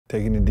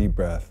Taking a deep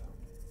breath.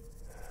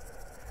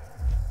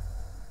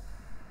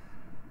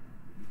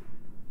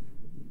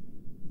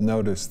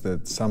 Notice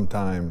that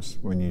sometimes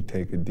when you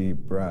take a deep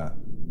breath,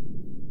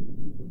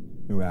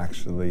 you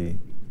actually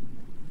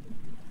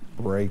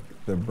break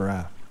the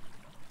breath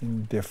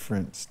in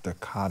different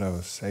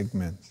staccato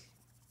segments.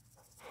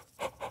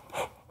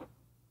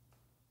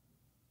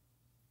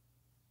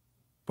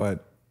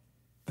 But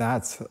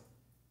that's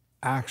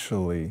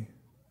actually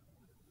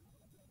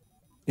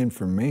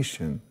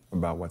information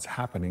about what's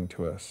happening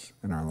to us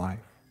in our life.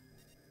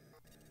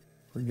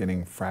 We're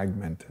getting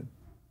fragmented.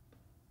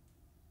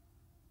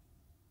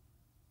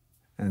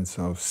 And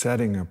so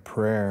setting a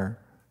prayer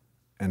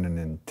and an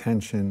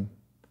intention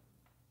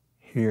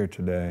here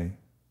today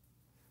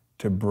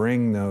to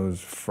bring those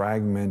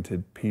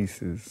fragmented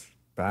pieces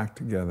back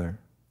together,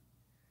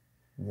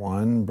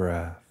 one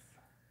breath,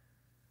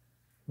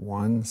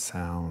 one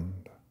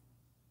sound,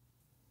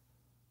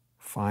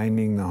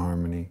 finding the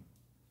harmony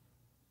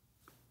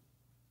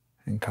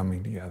and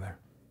coming together.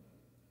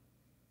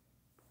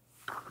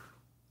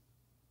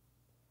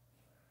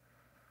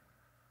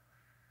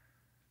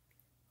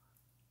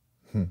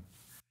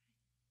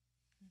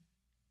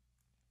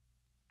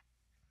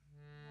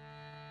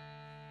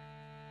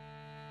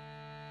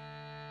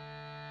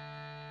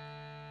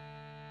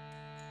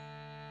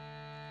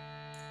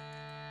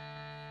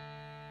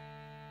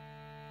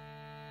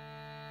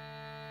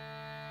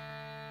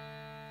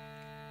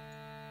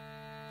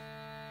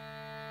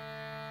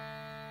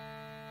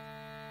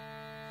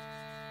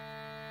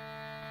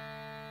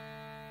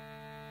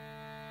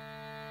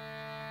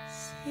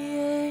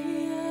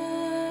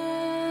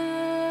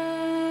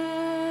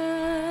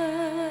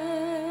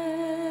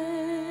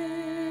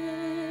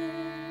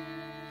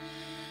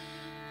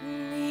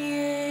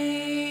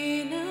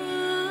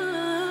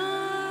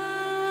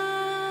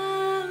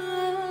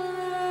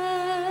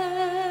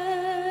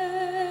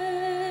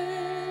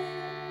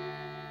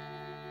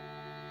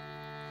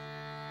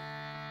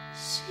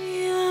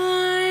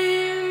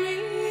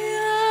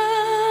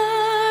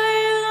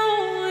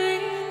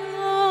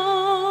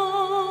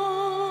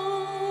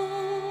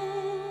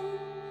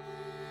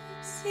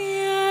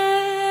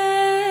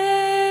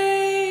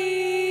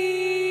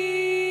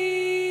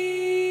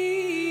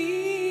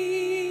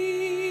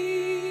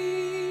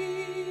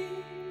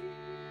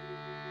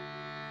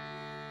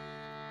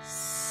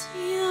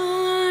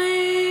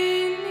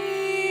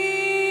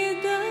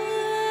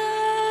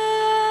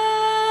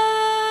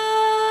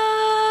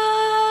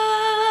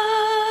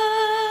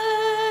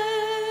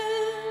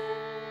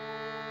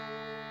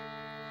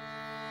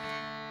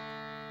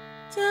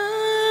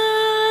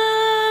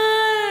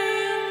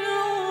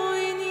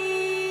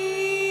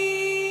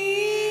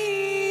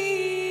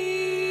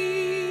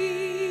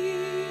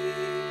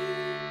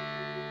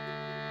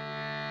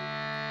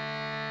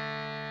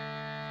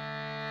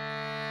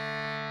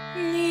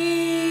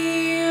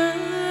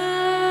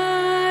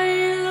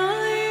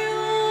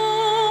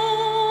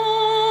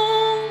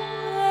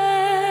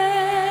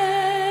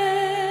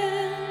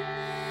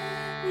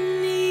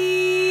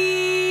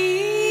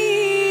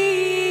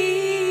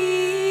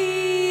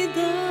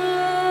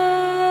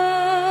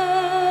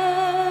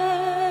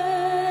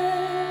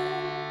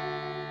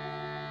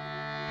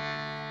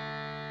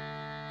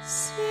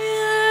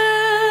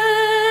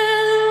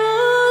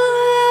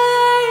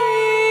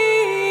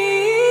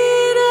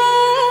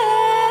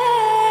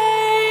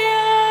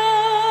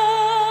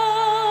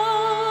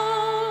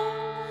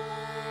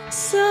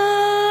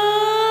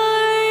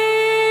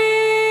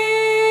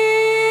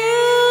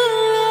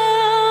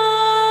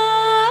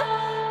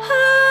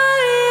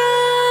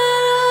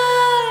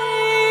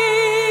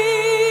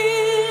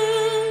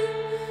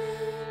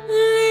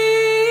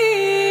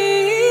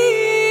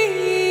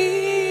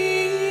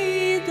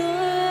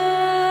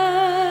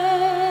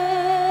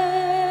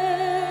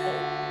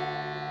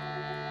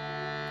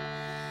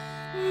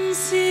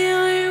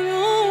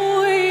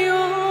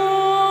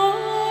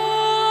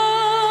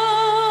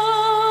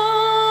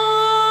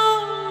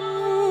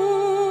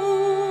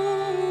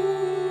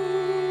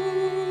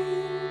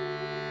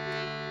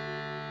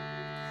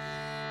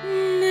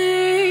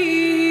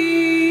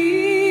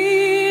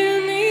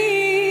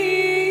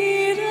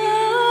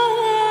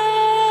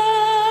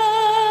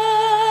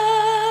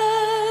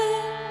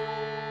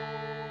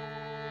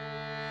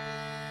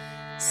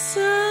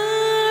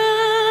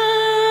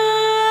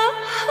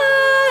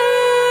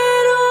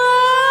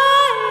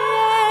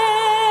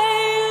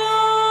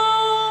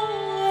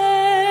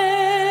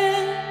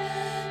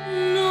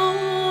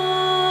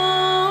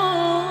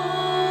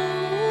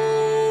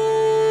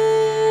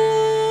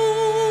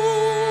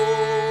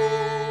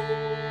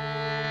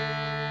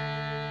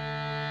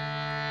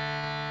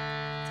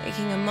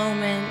 Taking a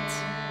moment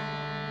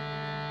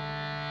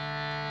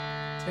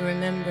to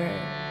remember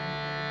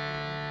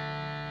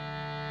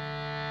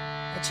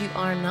that you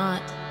are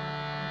not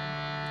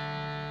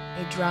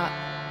a drop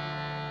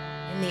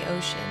in the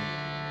ocean,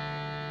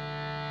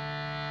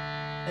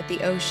 but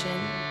the ocean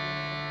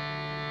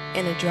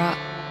in a drop.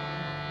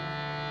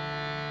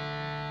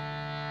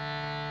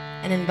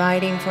 And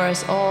inviting for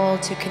us all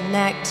to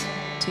connect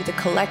to the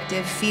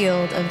collective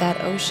field of that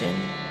ocean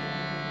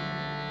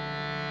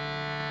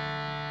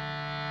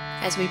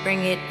as we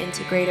bring it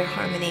into greater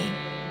harmony.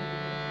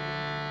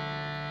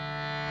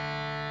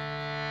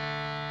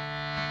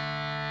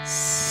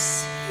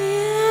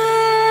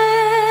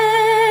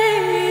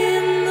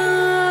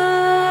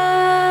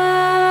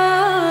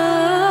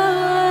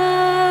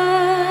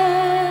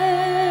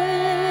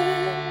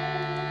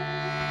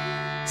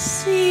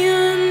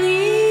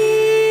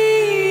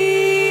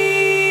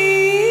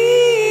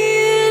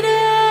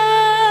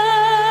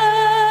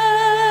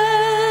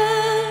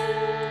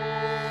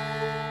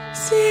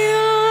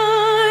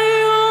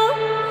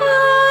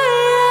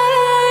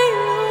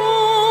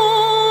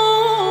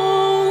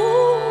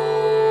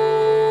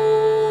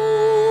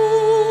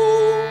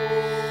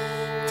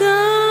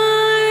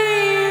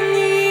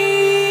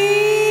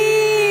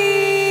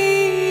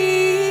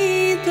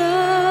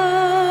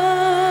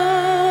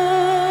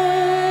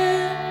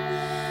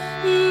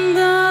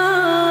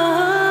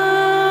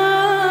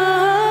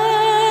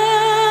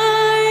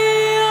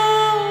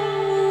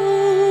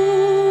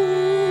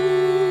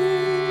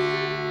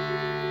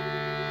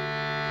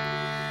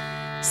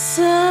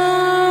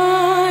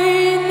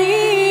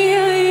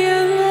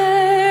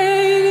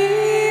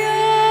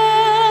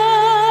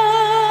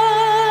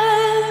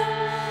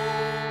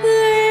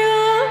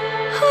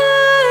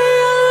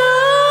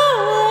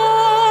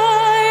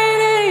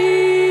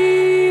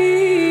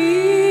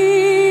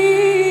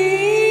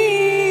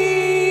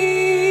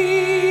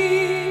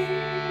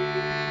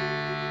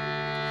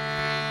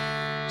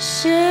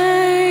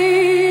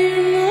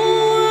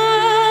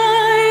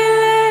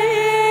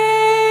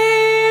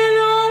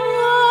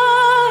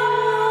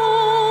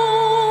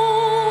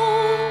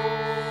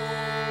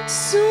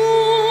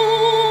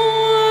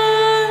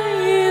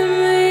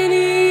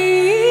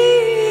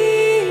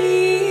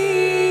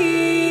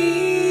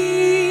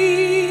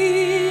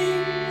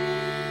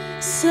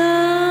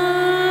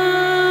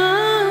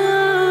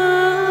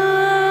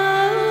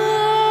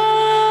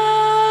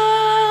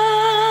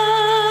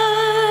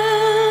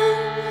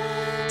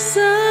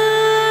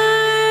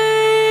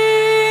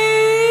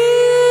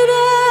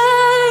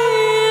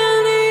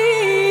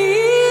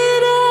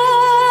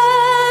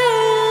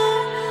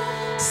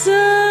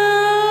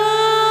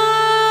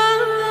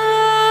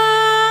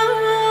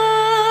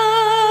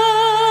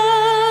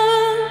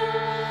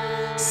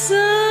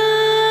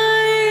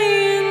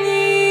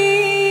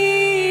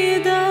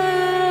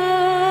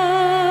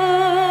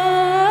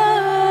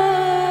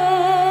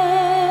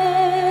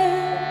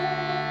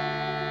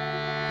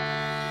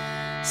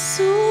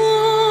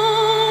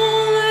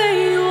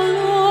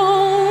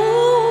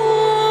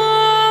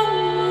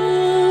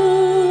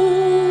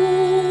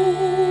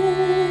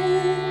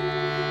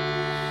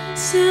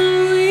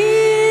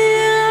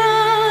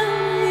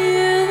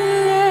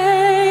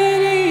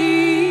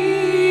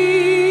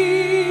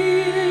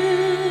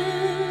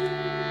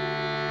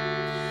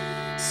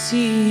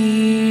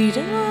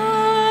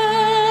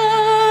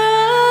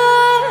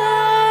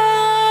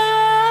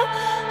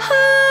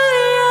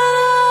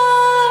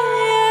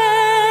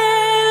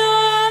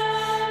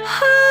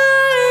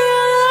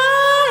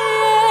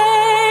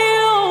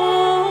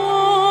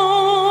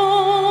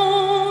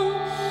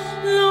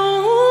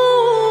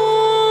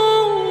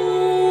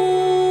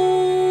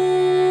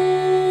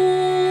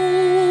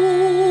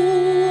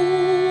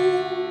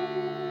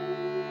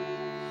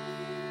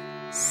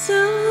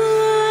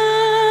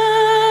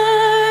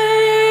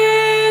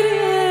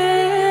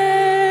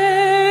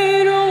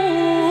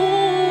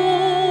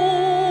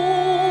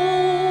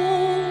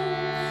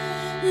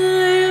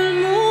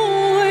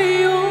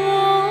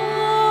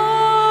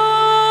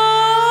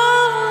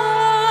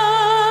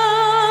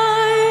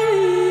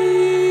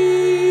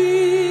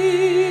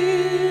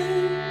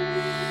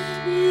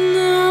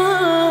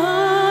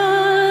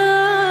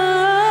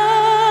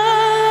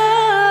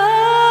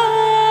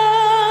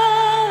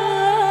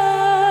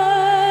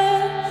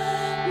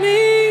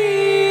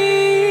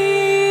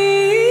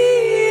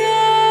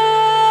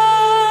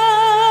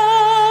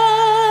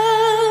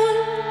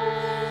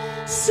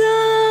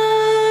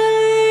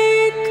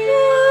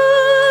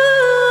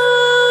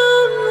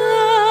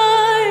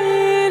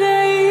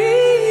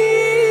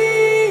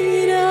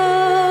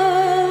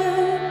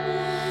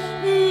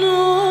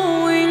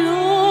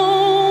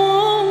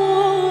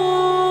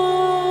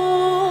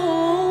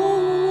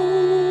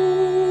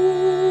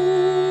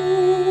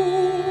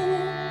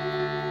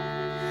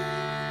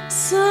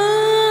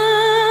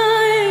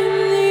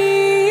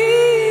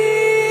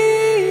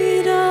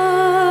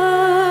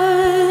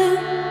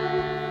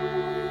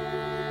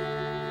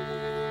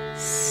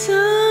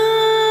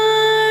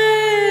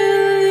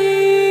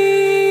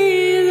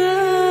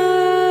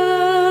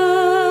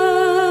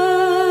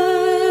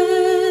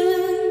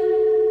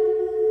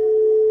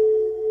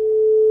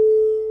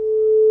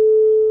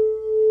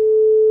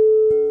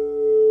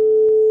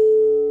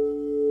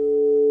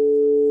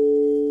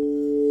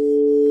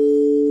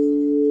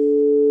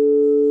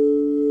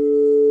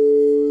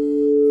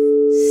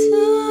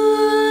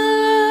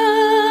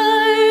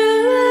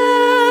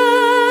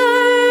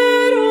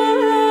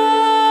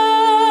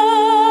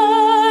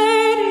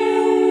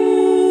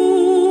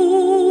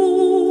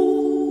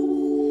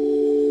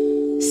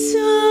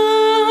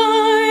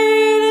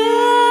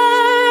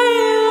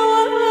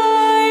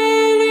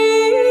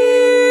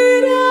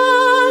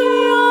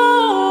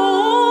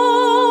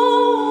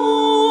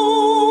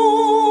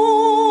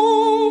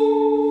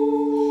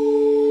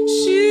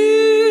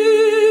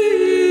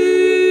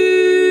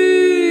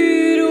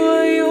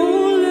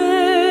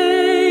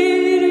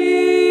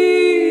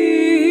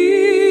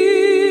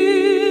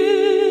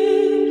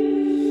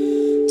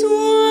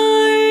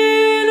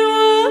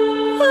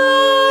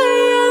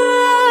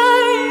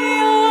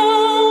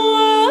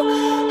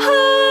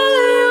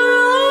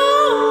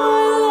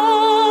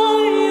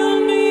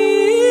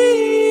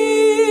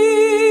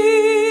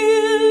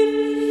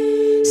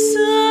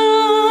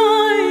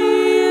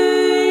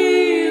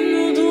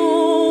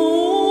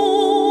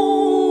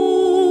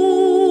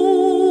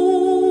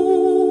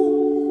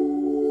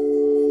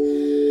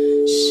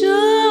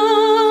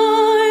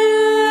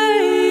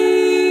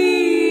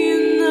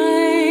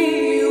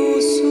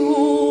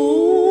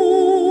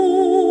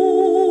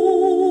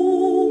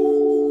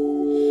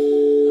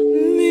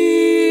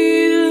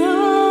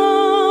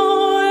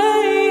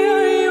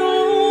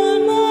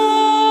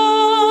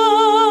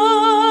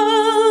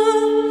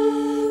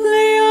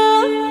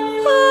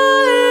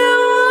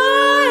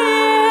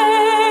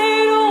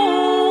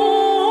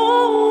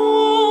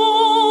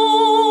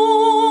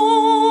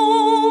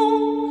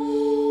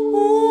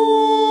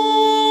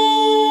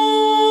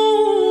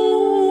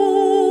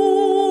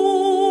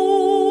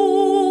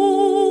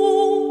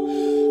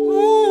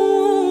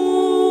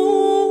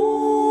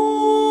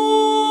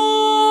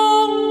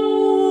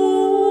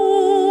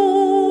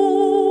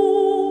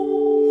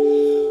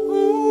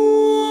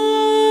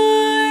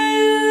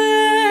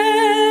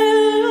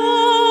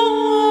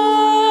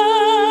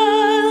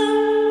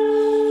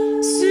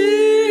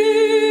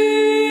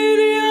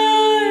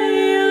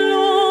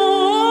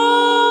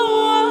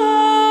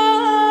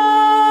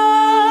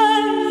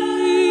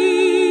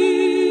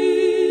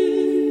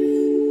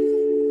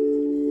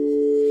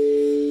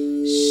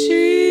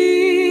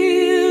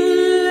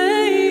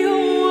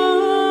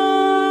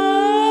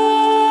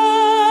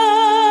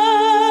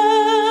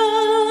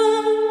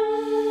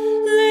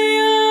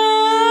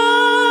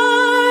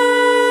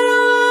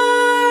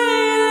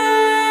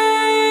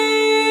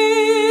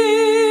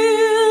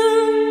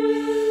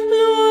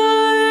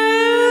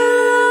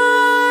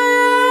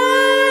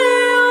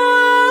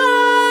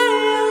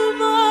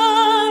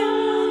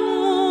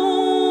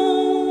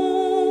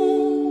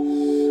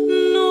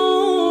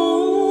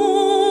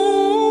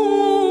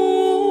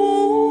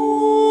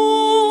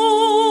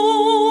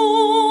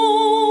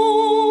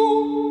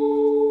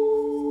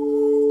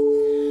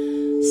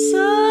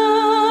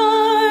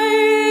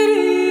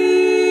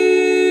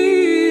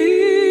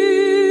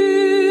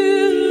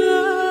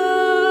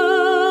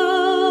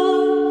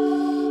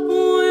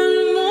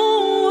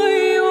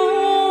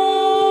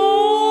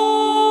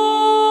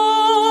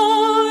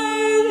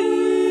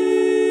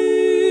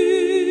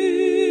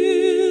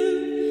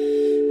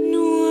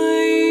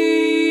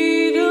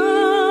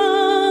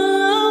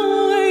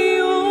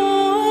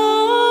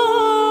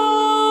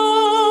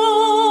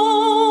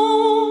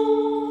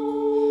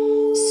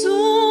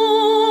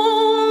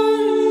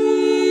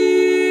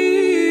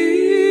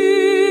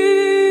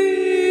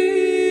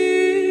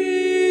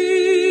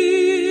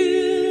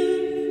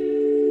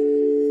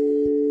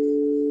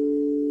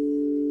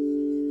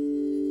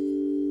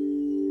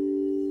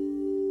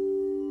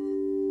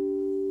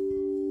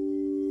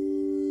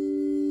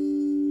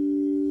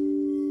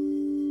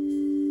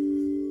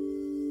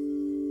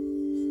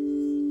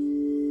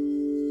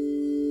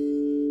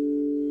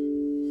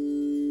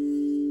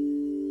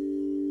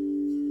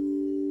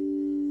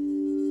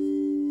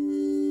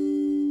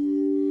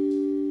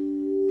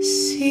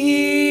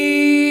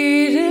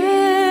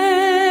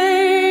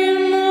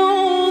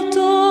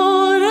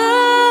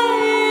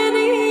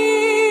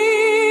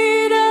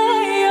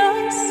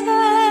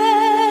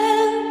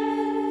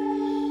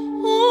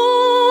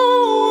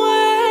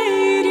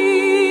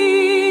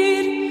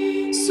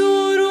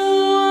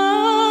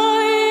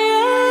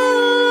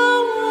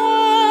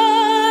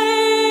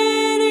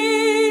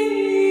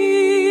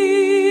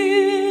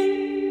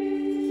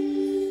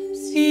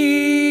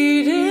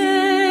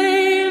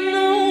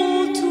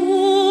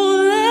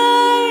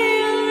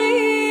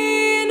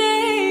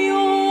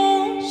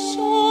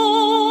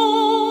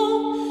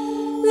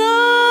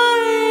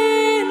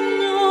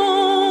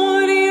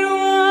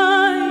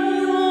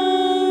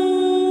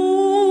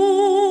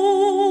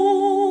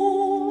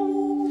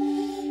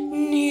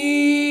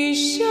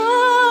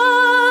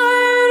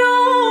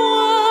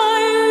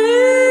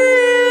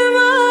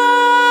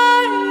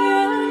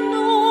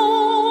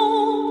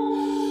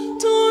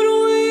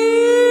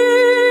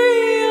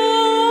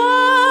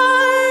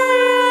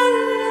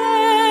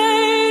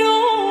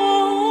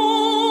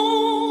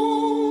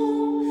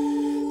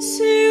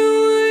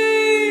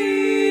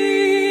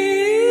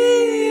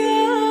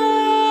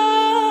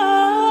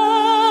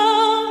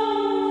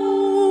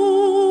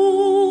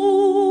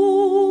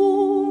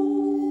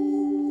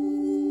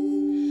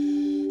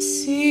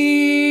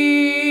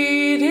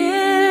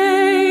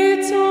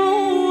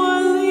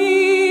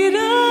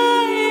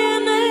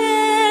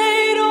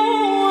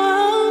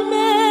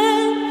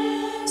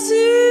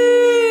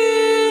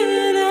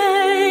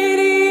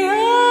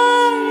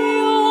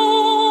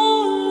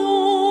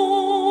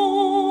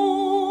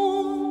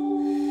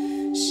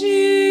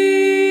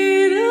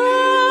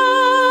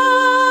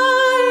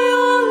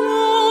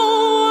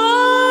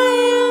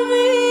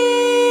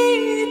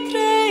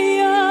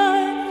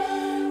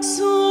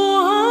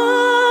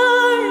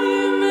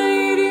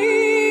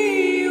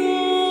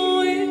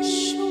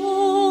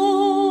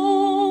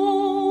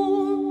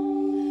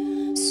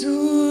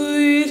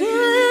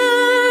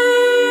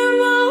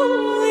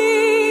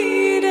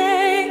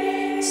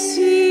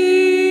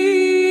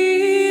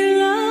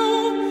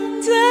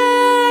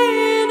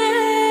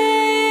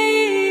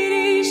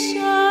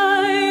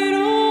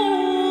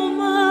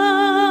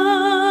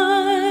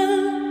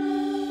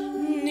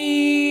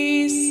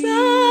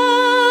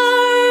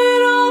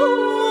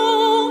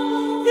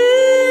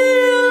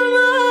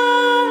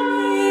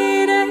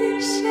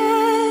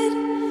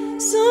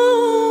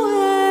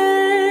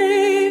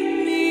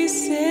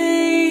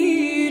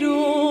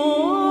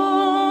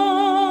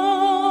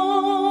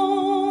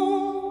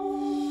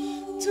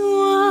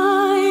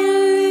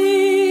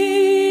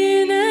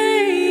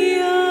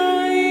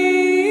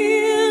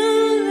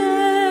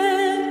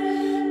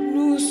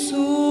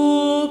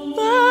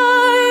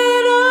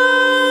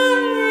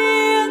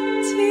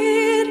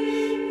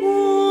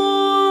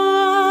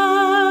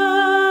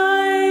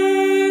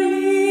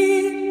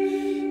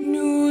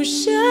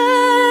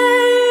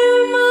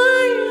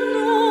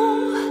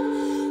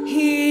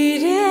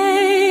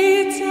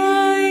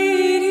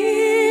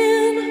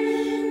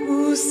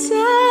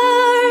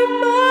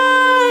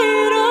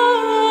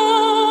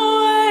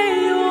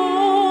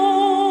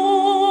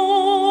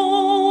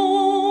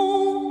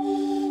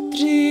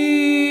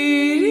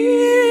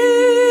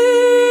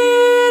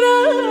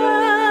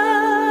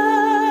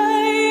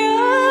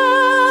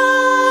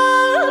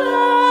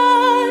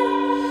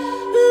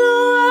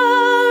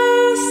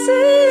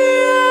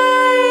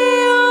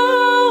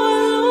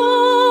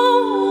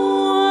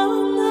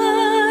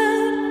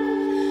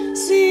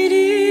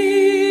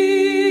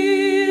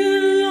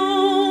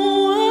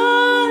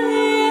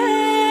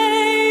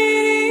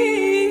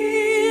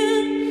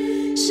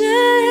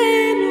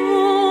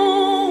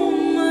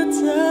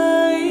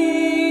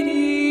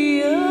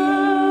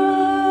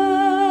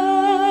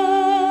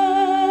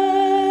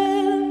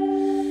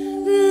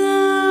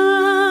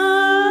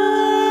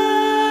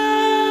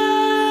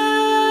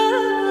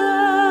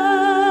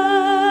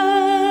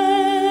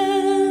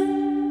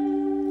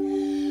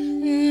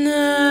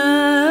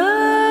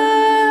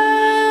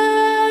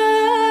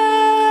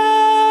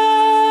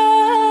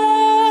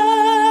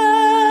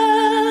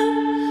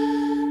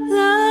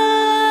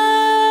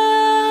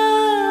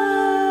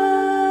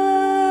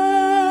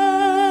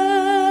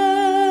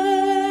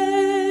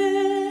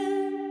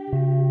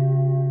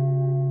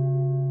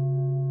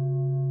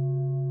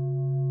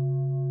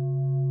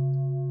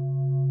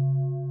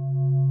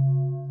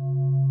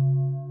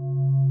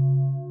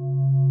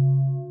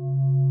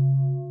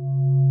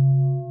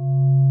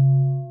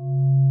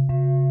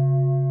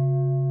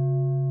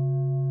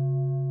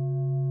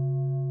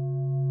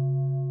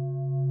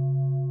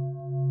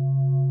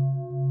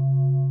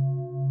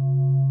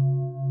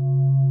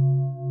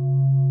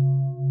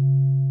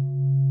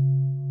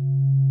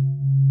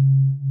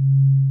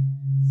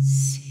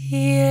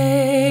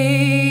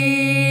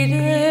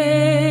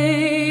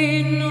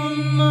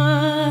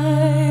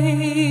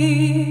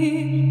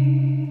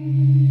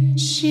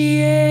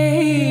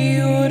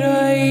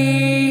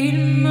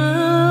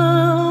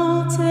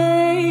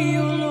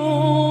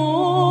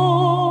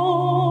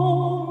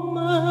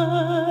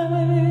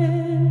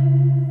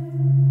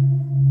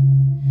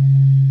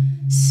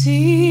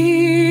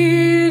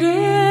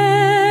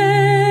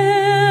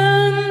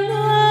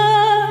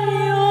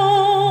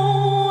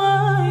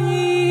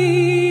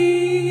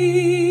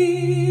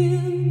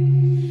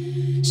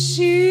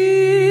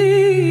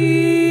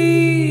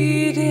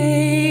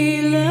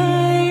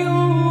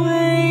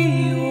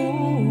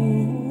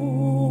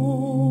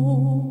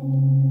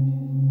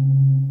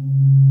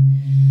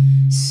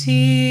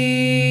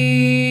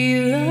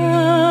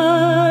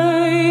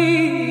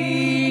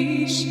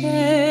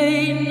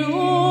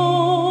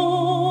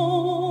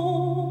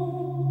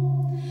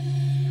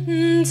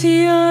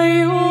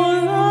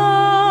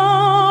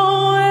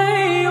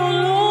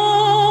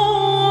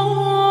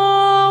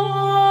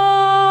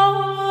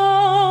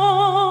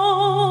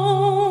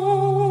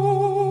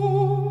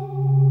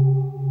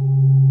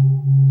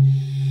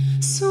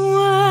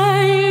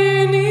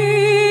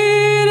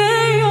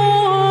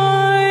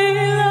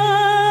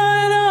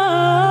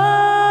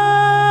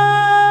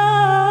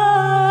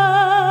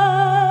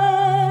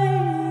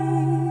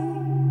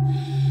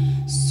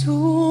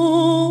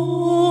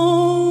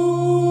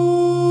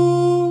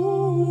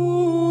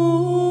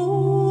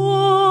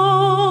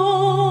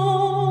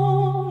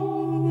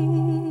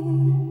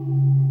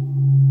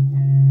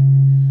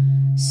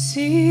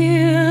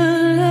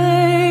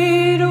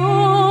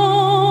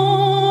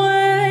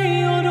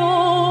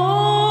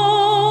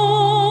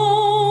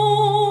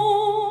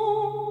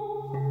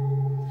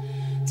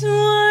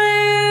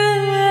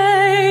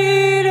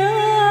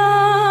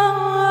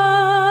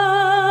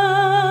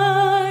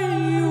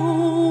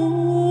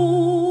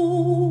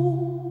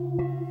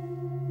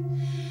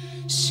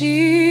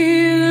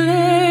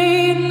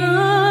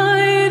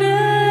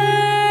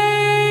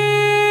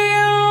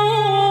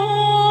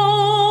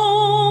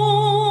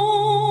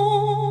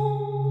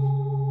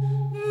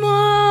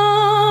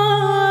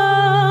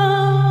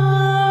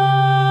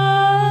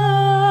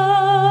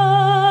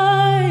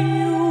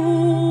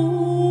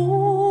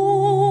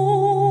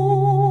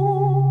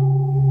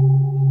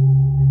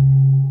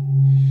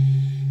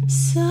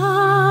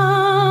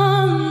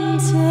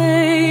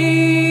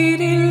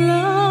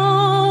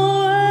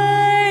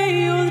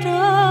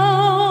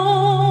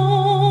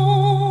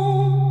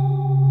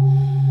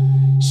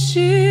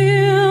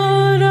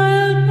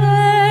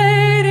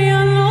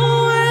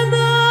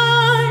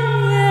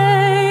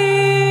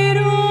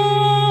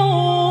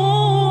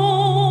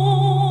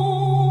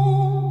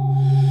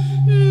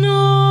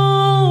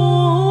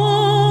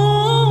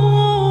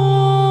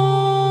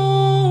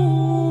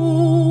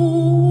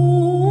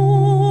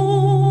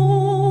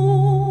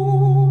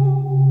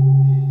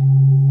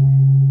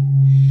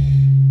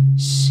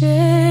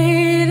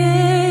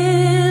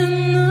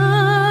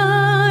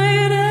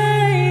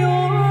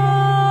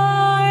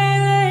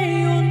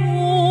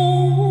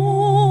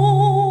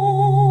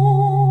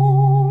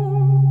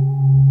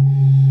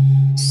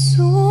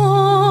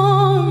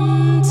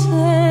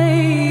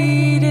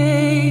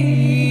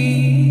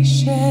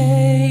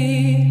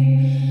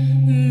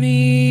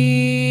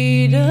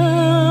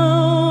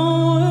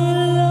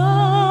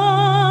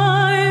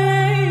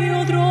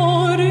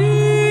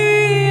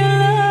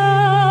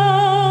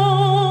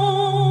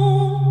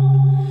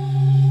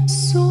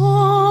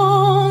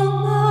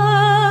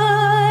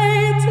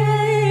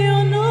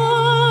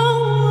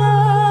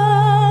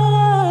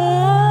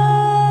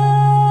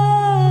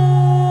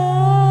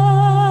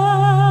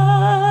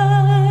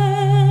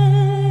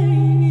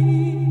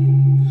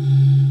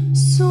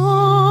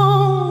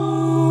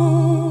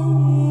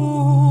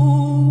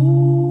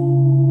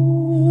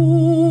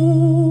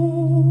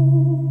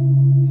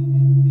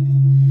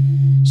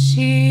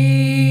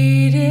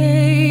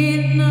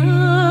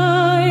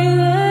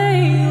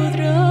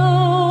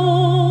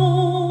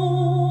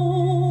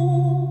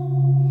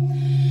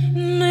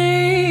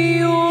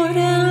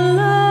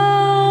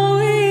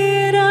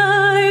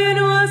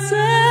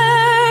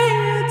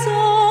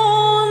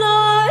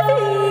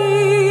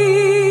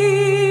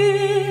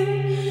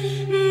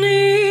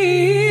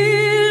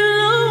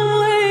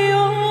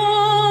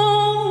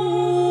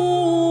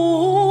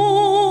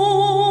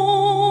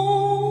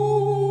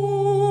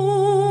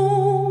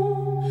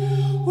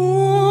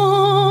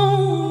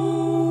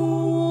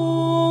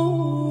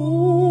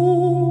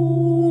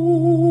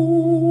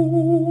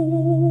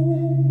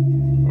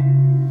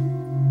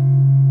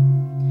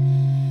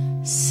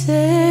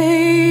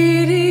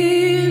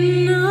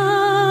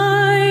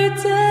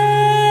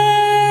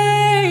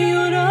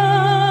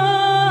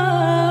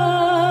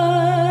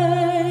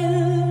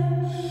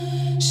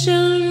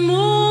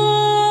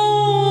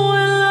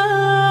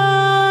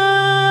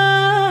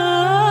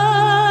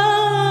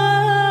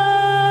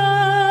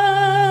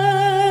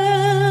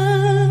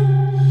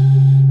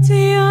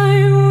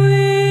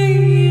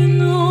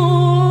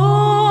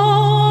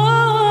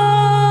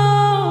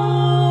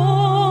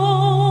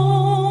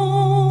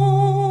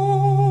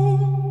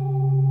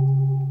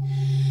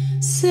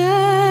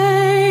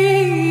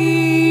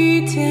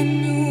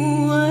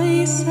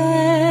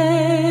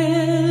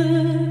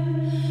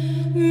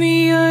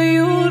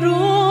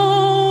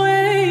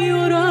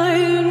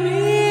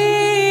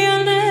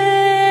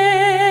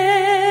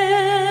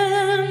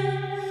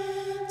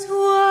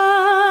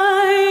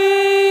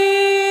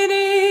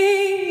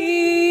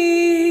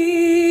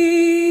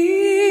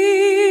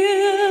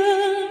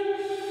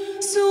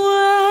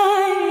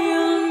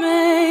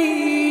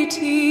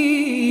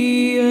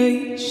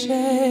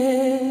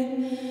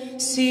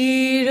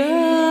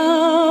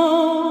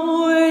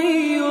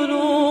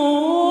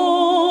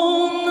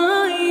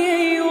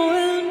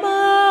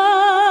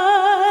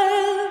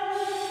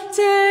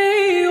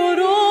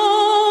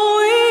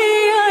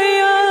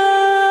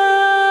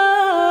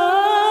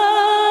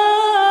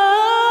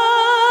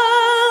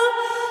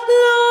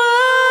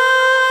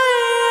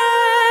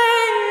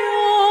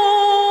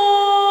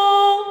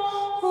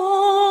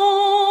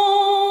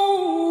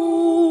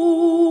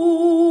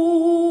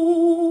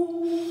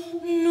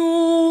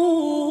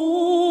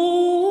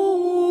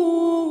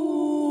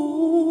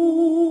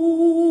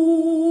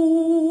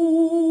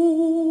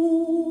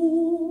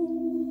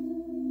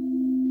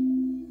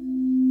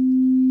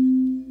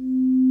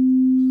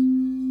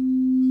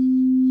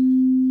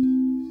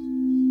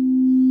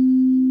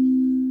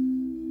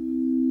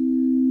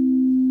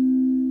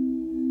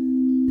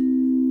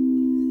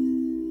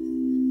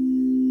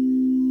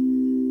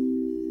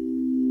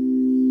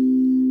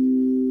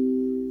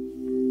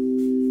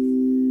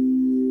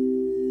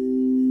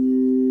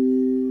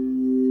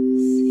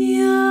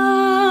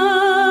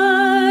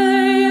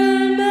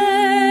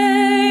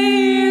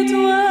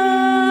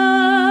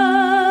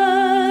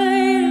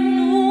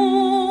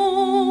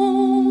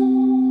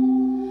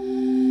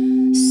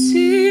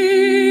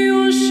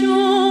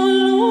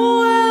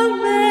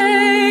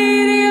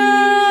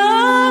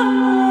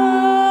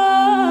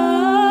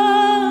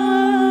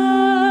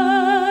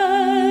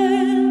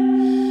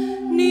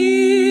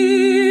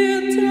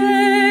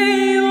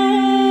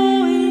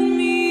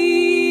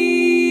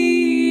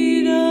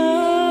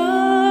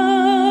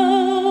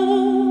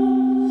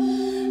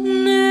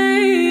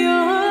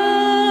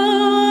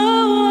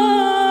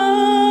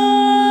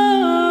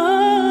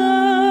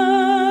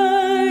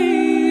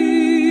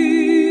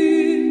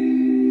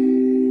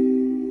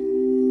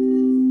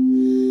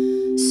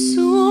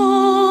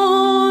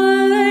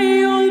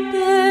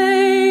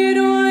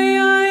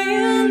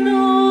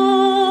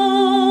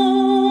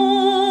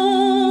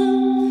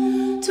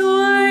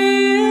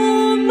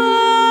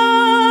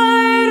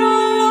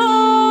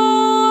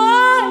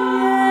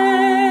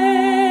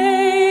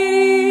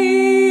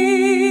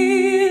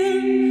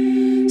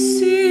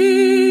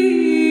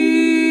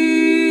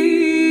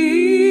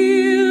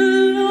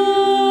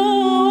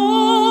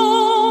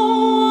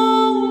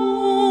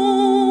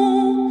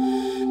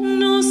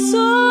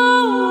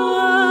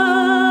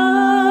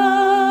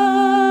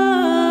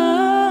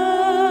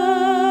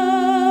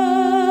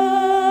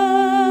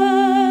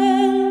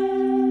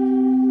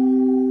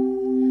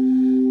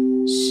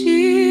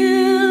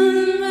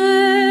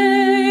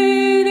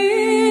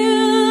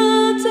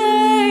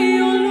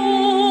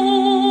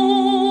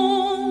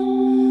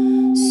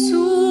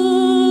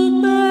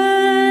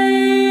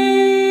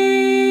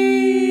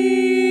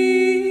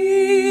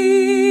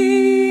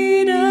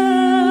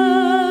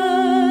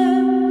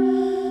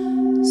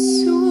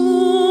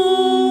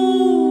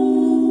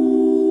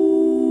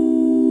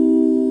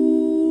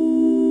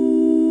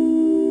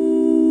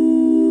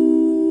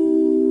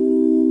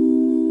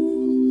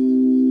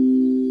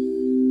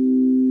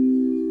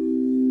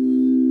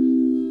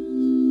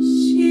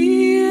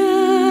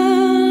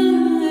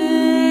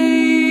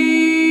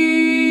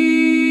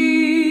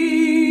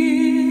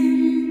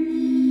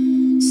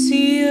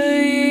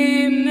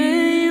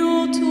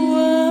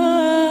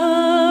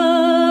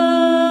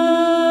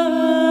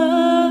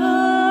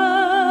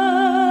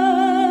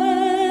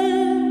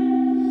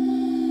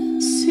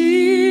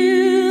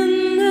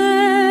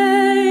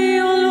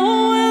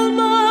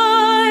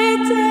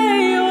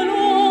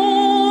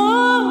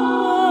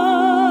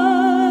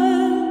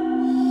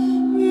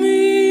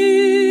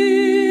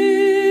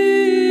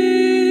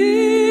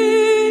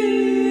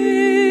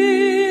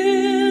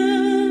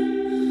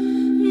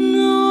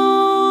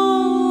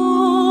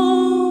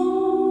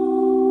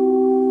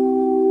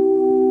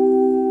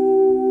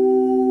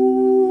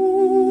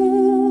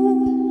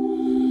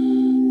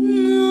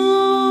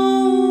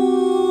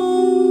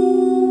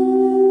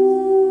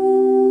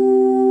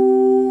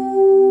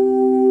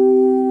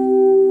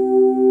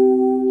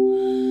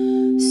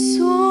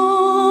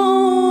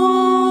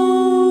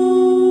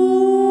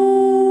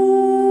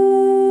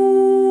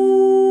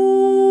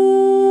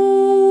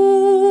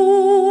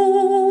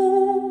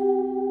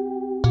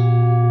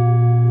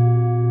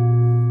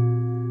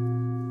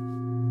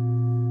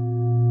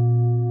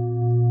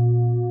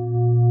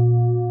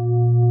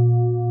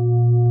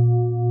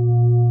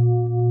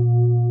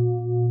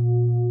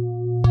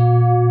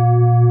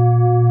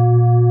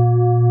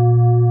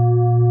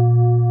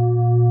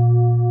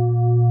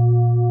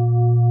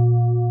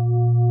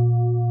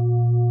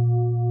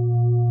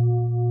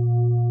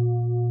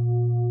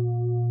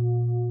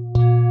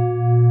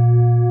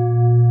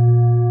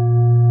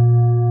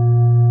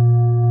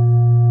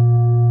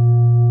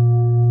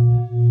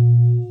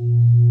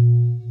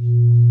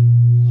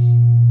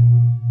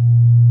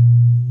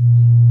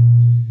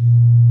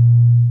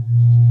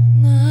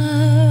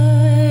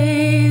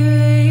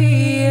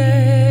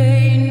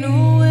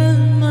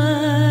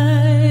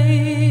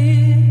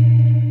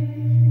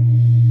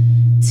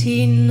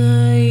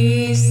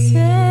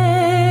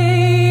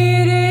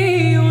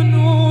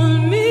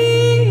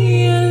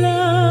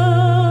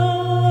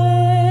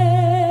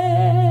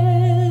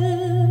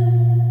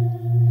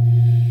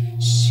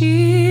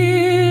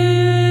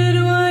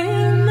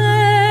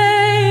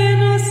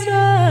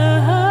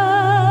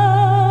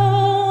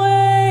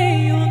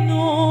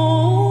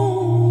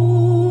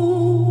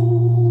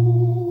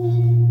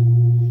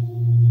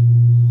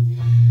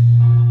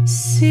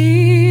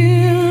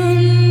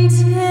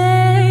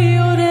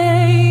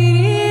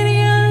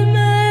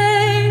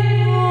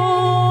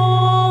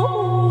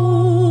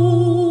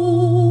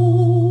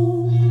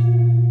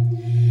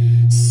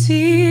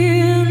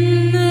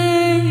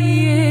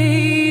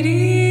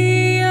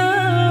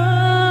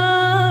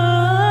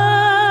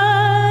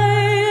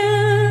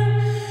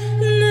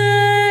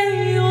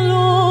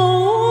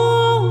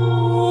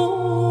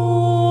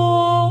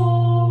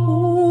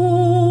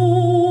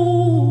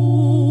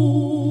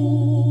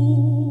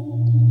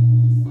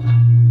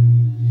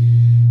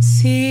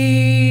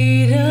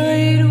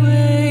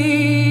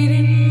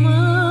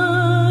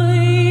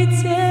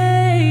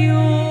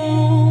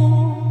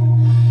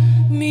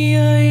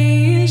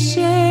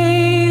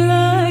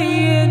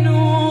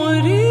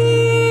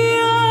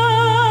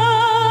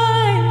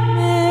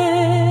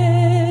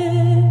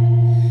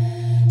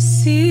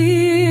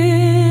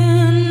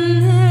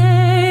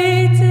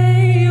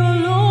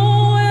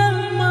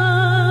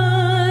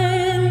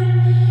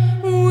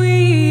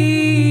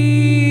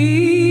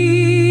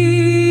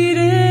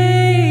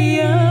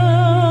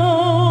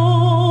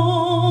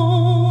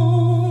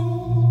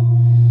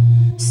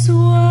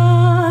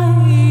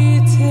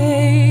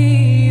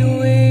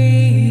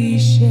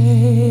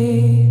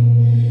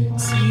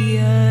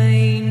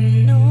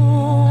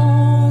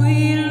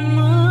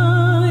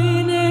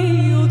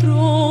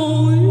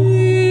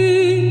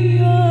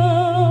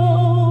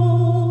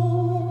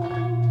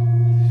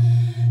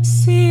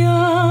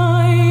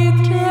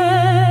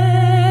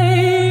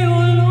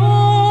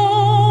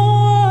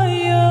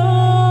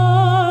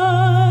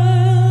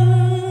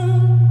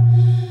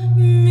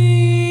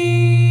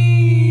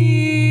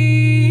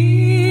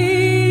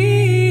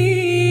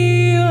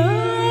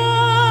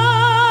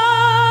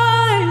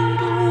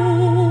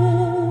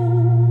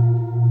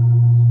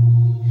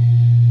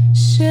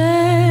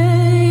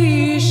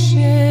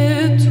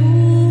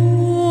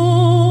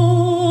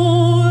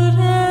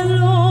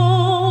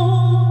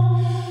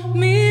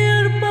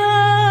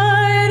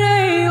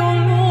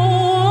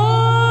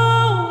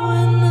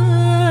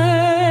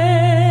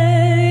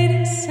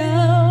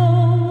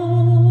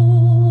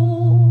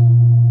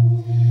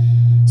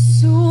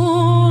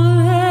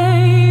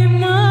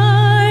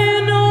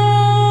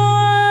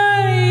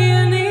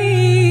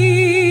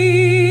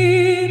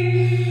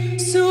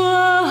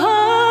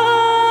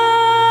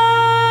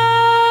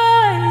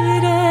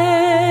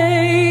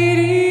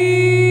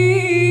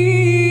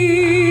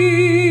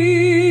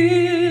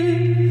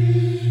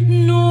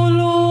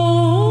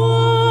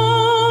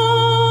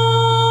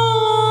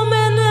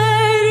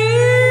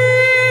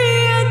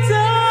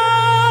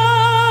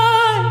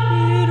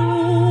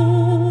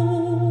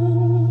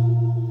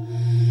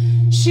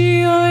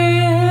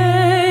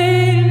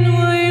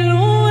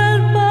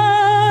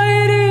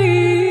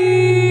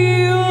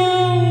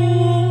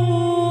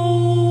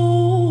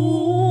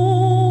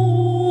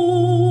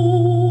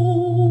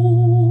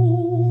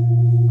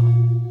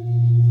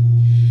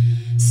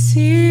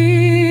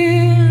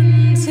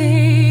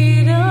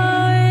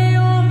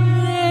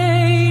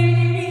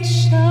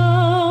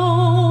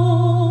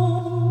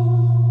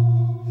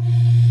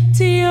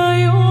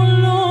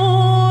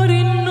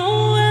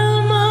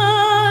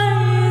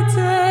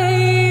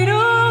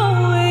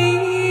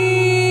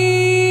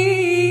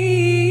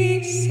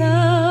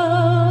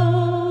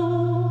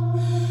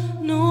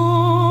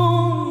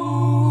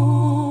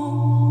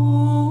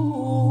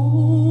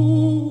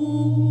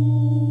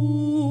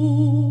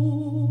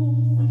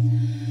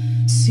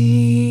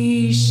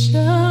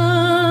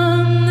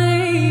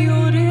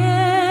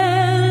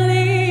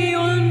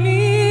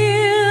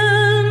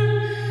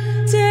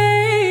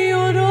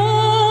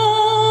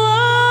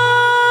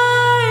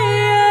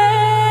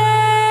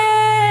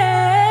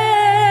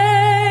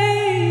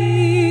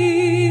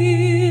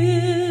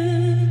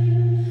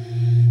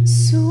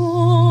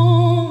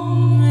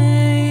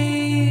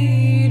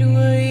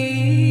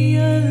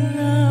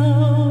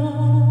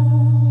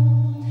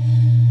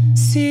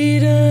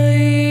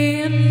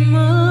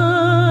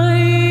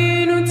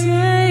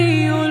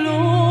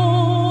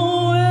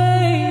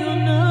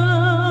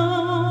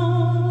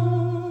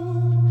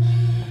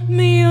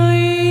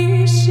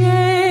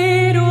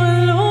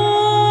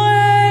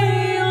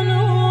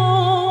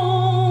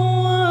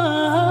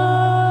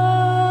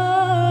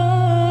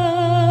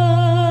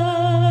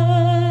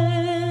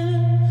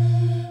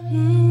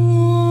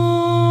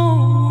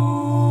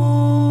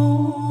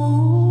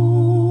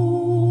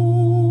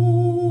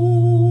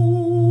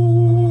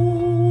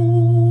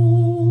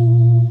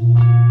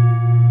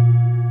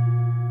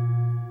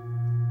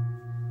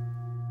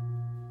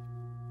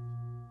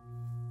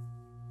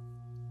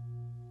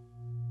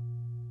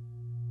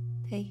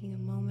 taking a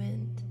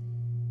moment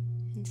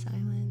in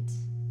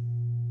silence.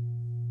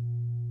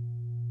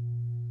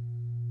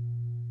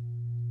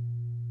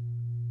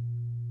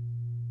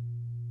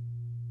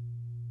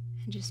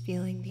 And just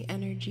feeling the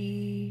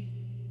energy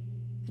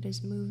that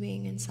is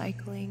moving and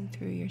cycling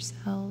through your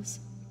cells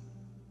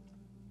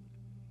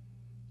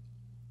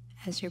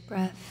as your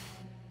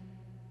breath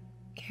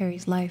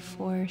carries life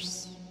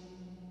force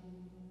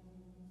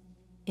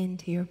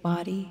into your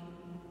body.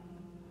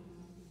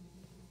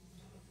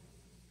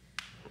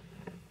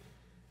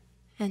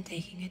 And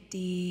taking a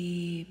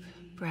deep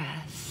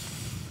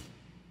breath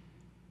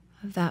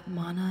of that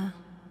mana,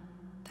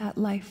 that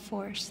life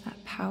force,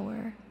 that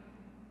power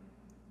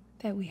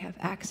that we have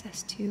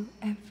access to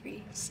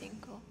every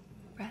single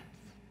breath.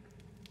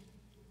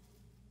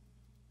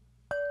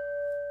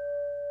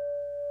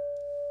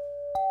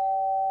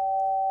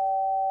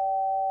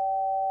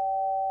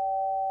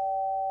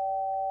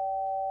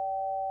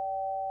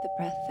 The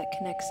breath that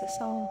connects us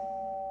all.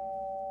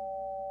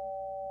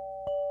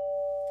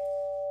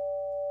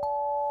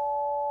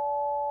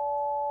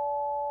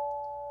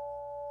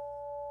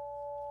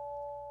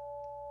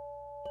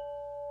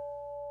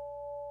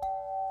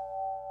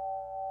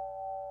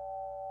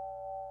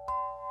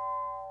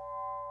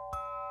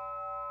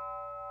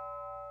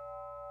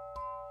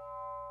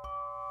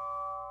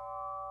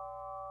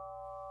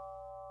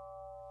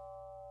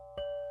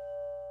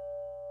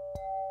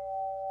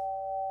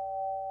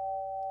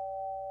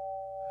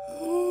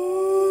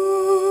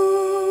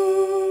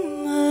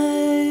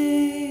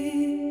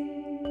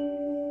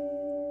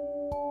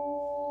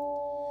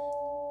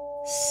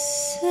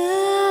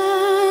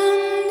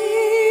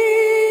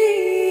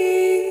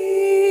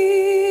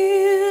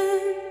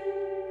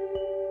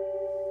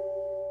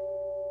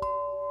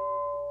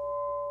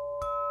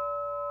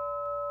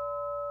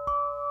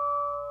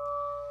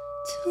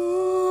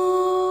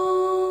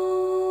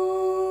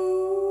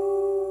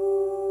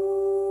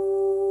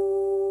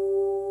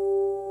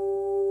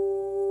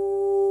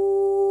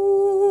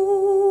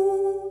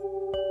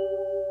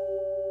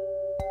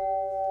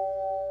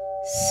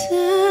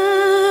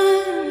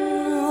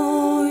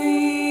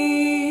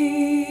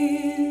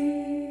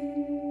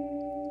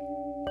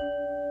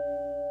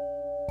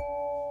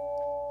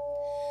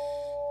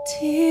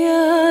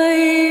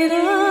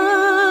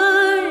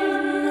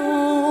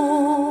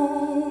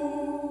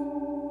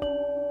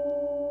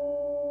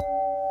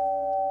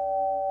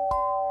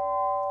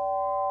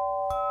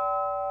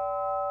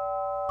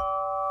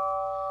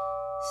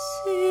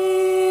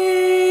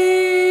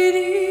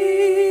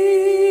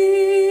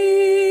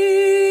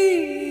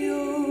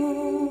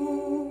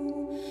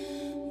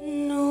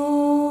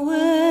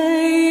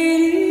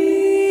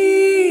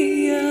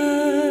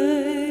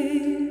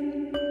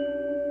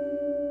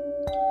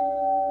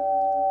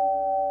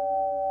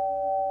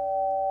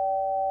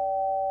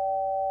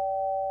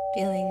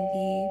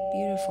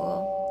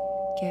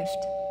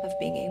 of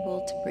being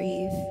able to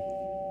breathe.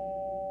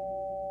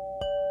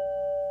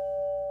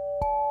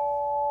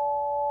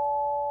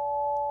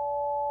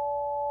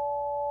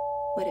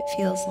 What it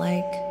feels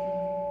like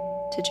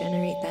to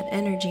generate that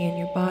energy in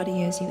your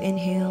body as you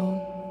inhale.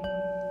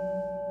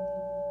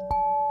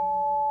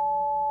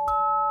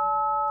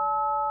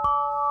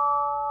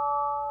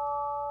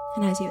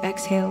 And as you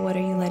exhale, what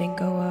are you letting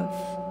go of?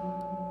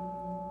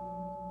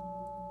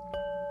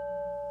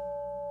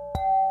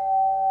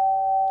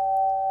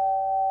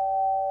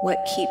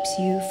 What keeps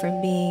you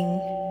from being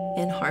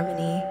in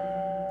harmony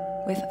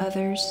with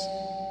others?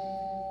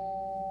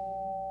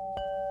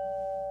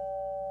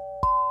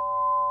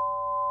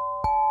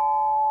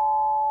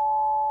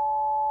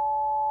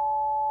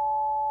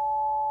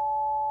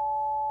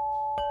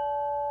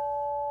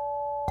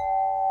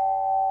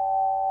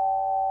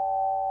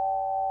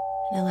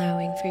 And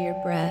allowing for your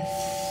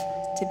breath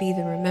to be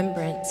the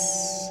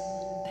remembrance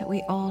that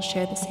we all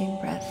share the same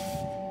breath.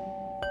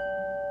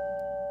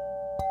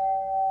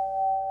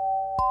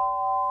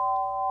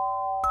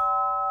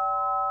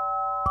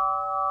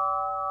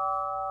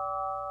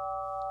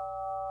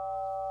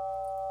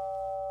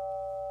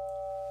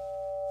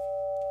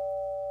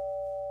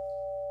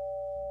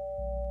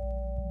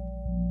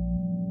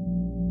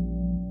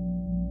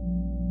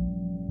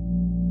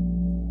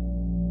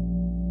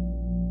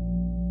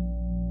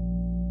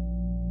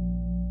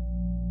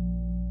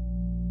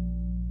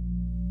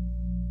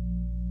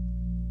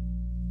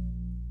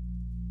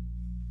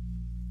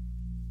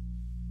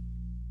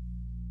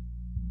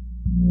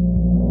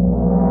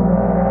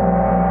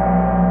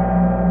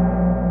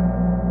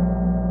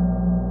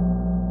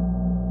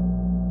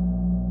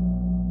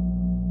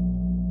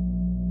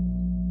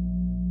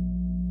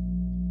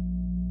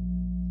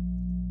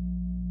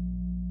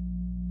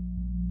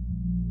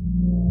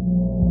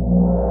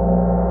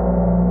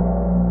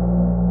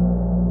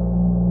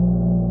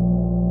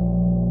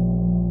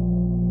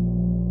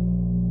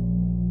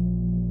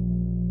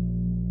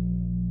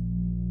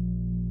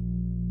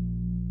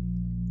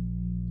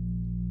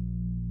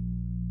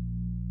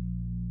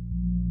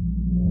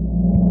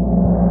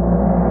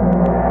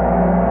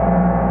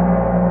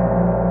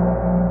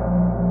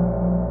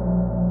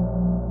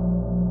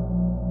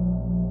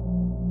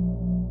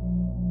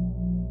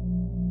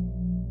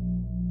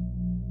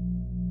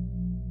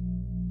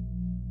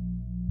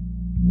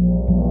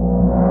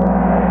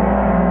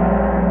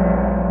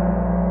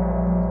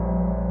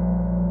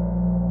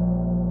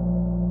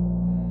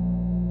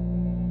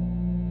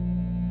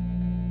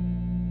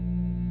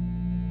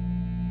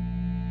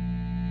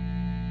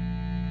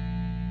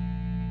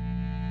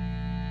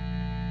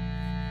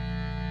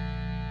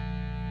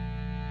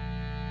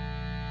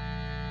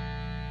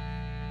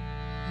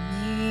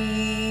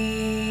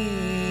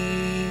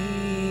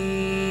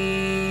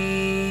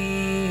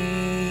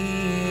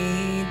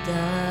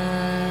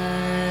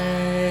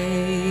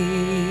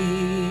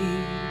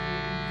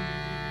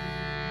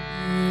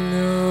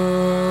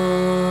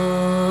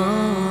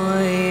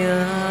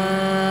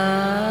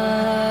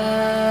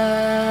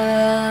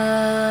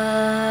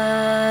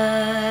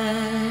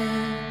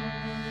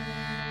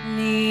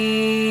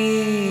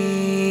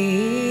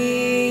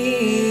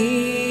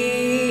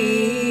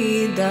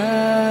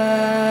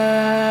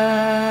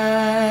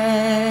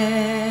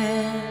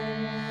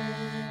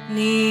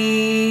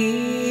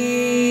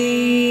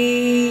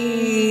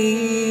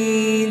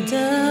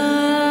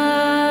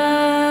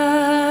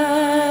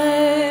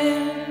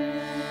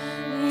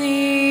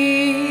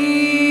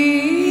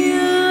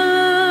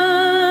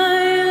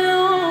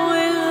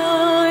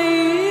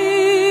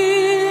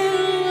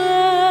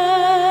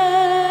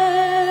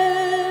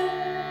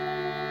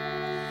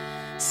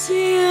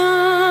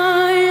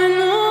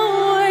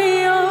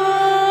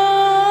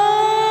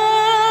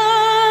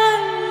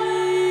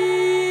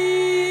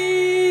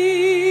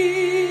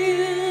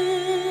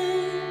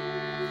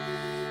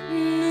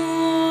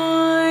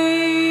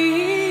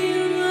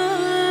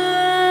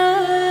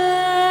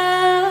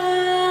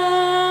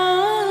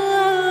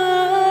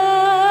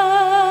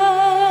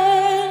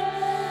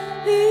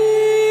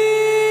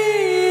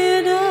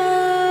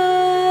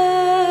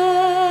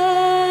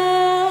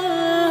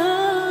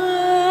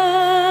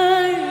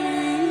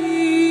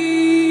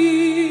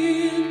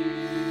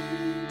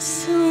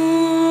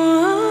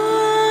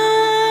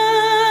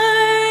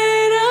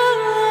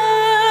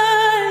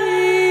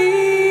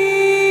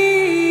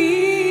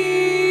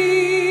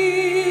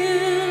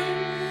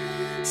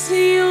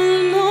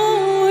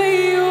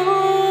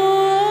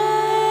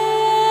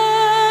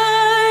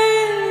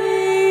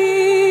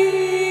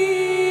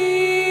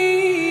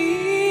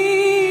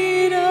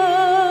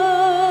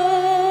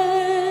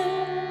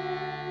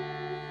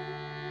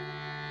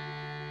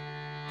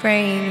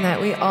 Praying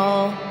that we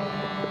all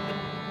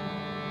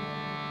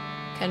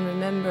can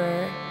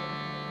remember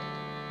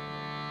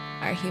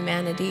our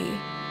humanity,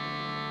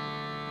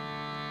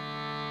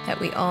 that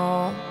we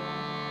all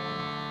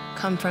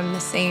come from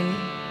the same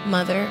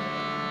mother,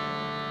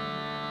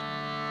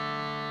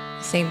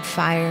 the same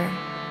fire,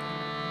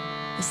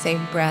 the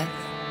same breath,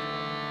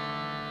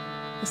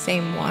 the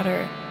same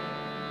water.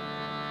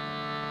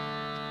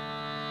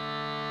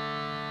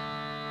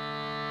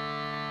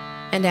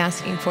 and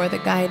asking for the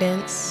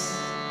guidance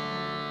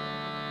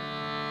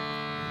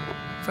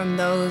from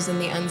those in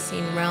the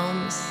unseen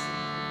realms,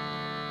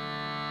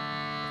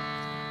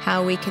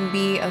 how we can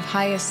be of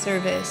highest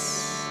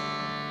service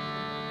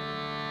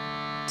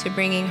to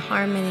bringing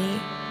harmony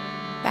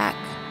back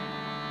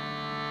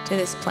to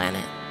this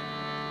planet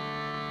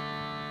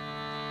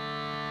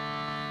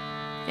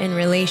in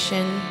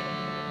relation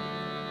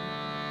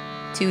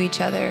to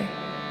each other,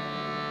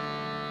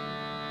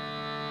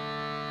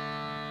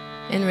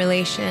 in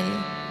relation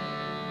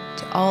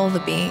to all the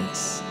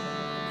beings,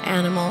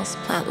 animals,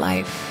 plant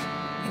life,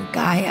 and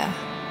Gaia.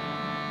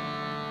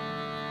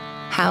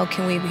 How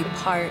can we be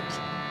part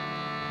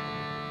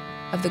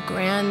of the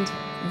grand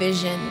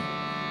vision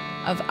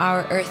of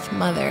our Earth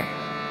Mother?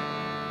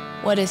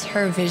 What is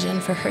her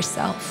vision for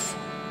herself?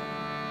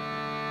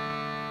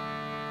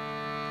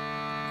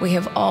 We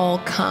have all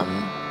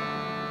come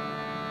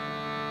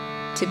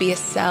to be a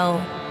cell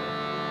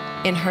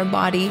in her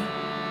body,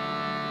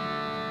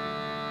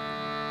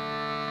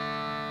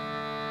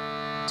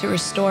 to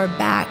restore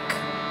back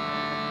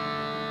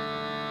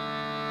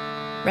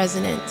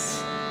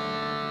resonance,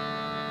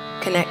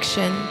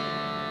 connection,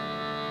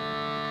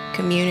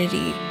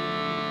 community,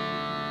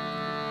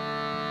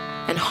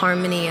 and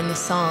harmony in the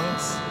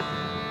songs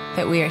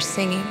that we are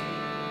singing.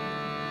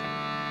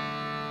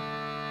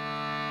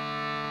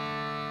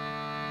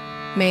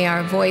 May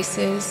our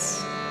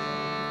voices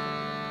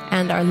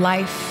and our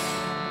life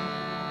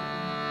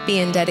be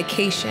in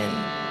dedication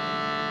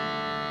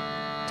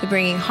to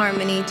bringing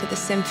harmony to the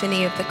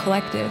symphony of the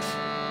collective.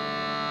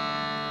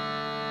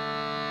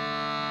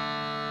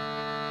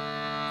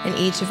 In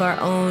each of our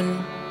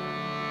own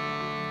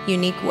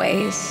unique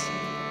ways,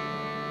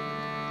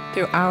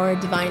 through our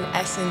divine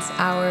essence,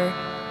 our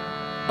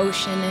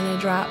ocean in a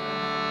drop.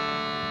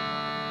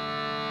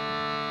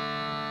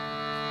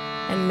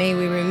 And may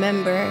we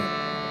remember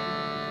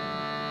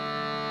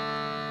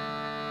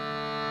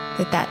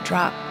that that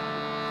drop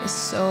is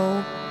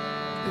so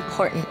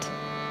important,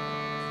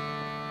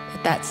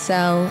 that that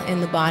cell in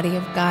the body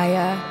of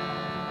Gaia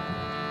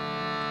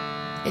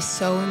is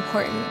so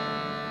important.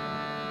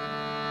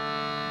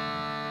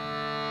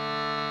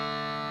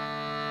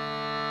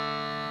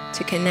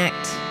 To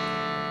connect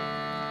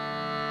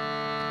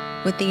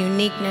with the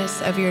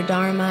uniqueness of your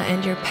Dharma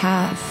and your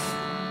path.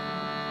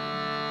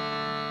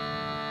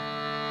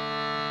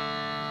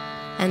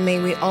 And may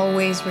we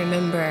always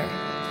remember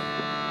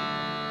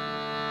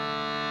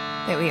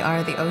that we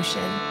are the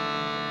ocean,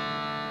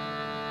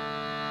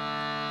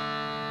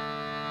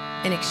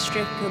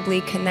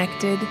 inextricably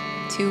connected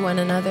to one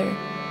another.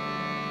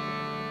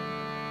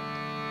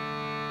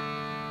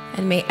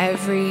 And may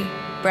every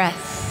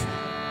breath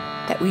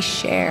that we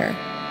share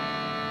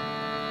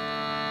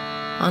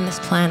on this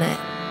planet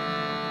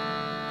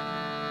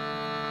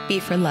be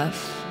for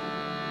love.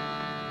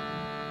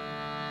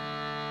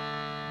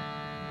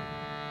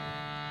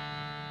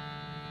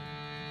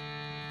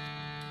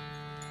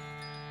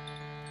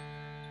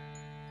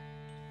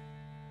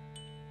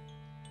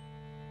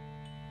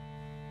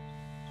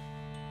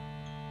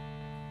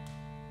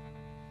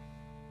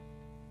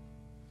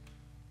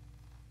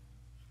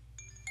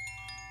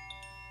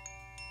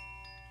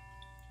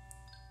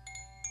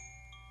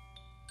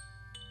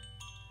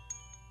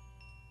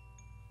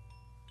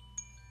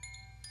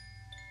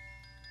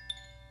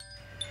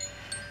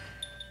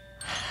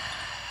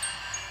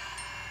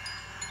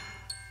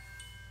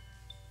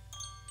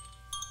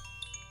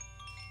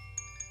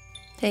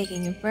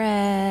 Taking a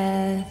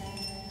breath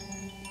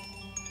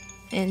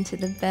into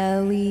the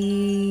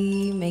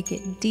belly, make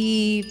it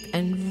deep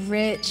and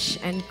rich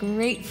and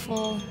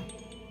grateful.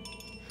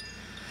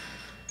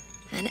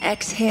 And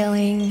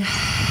exhaling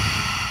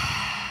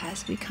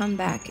as we come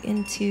back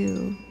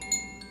into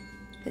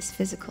this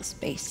physical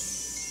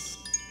space,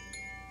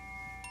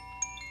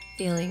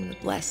 feeling the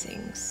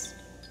blessings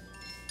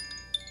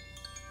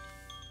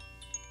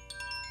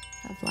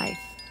of life,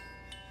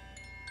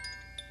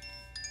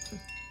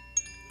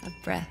 of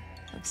breath,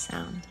 of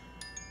sound.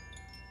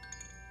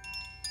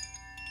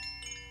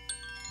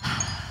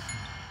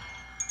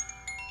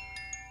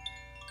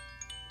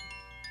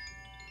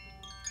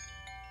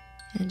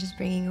 And just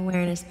bringing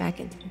awareness back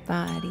into the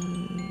body,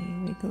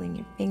 wiggling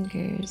your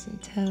fingers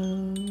and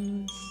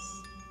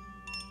toes,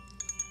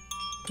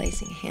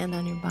 placing a hand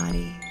on your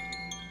body.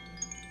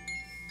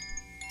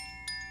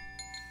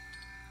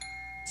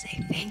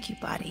 Say, thank you,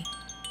 body.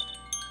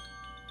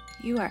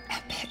 You are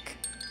epic.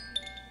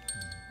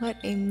 What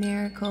a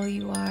miracle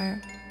you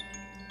are.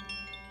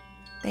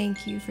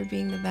 Thank you for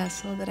being the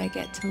vessel that I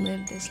get to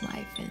live this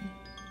life in.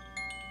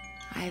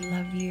 I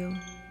love you,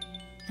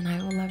 and I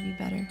will love you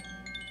better.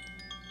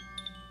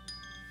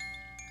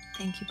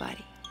 Thank you,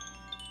 body.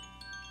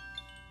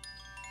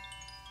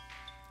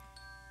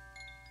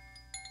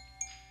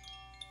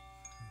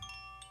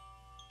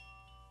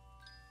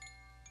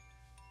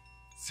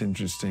 It's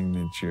interesting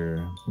that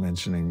you're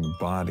mentioning the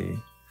body,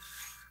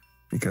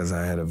 because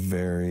I had a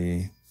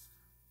very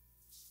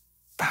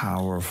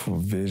powerful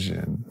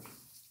vision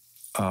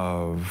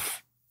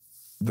of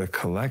the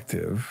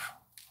collective,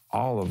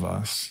 all of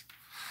us,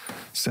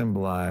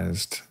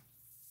 symbolized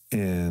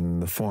in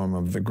the form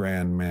of the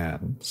grand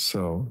man.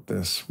 So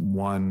this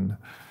one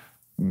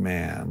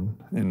man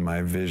in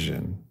my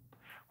vision,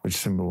 which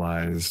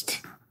symbolized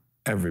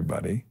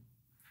everybody,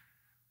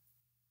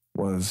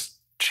 was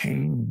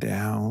chained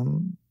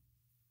down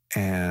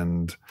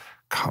and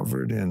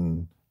covered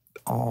in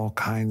all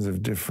kinds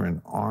of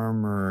different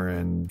armor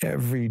and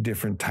every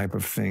different type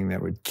of thing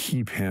that would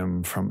keep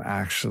him from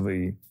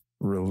actually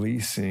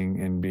releasing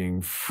and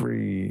being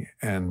free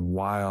and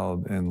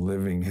wild and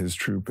living his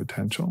true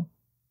potential.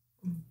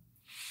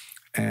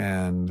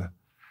 And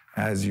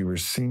as you were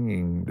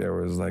singing, there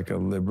was like a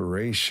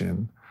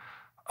liberation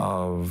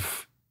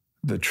of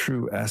the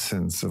true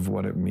essence of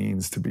what it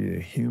means to be a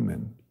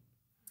human.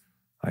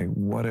 Like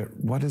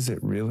what does it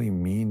really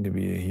mean to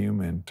be a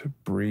human? To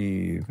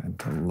breathe and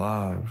to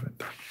love and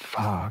to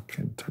fuck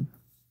and to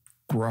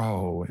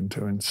grow and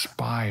to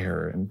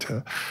inspire and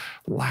to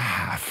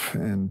laugh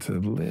and to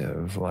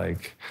live.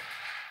 Like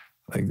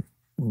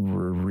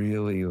we're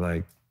really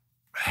like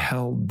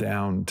held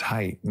down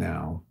tight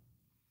now.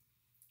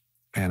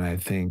 And I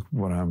think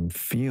what I'm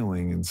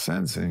feeling and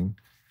sensing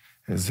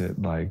is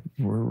that like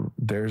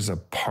there's a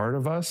part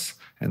of us,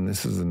 and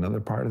this is another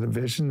part of the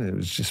vision, that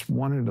was just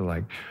wanted to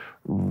like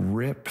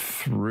rip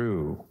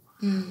through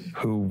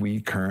who we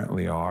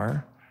currently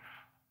are.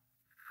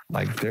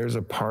 Like there's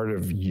a part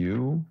of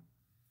you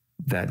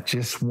that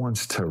just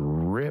wants to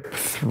rip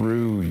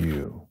through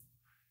you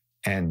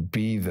and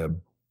be the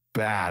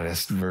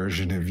baddest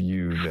version of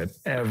you that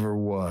ever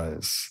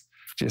was.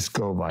 Just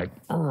go like,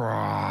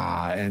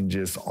 rah, and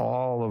just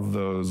all of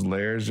those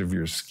layers of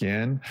your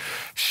skin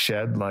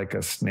shed like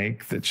a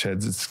snake that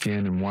sheds its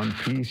skin in one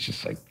piece,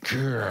 just like,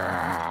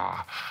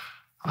 rah,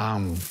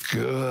 I'm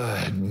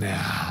good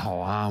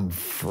now. I'm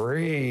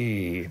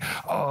free.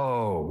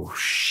 Oh,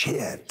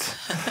 shit.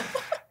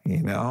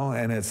 You know?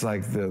 And it's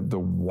like the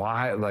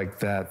why, like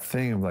that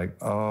thing of like,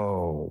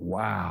 oh,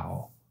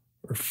 wow,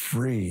 we're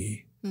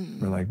free.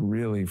 We're like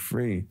really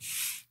free.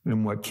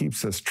 And what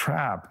keeps us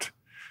trapped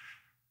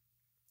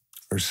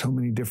are so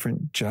many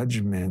different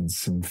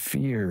judgments and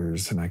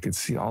fears, and I could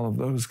see all of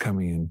those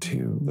coming in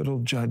too. Little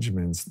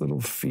judgments,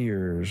 little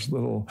fears,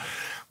 little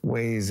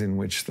ways in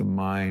which the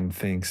mind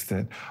thinks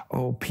that,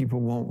 oh, people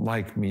won't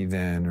like me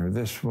then, or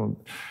this won't.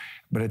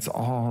 But it's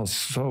all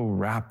so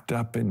wrapped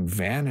up in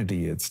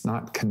vanity. It's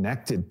not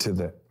connected to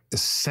the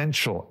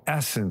essential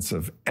essence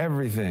of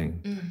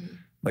everything.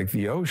 Like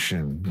the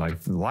ocean, like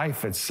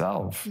life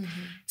itself.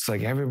 It's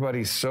like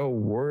everybody's so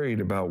worried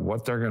about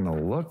what they're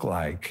gonna look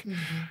like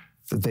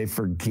that they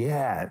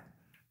forget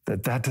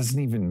that that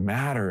doesn't even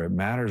matter. It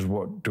matters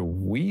what do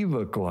we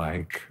look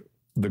like,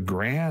 the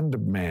grand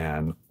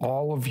man,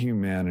 all of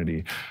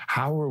humanity.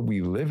 How are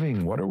we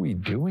living? What are we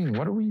doing?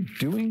 What are we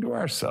doing to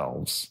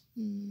ourselves?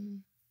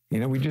 You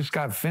know, we just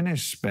got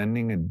finished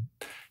spending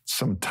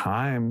some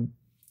time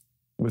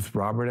with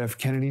Robert F.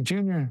 Kennedy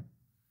Jr.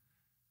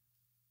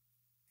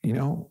 You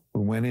know,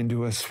 we went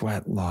into a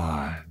sweat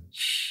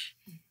lodge.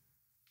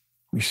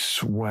 We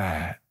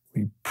sweat,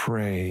 we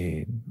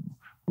prayed,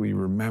 we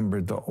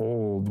remembered the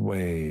old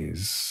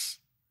ways,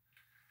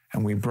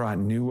 and we brought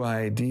new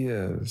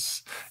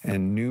ideas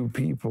and new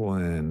people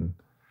in.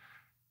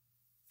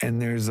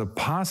 And there's a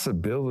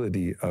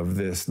possibility of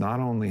this not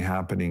only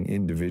happening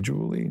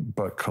individually,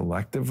 but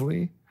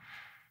collectively,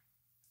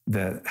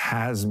 that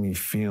has me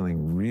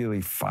feeling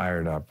really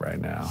fired up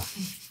right now.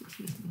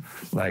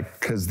 Like,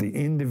 because the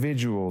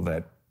individual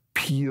that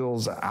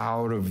peels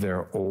out of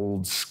their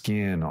old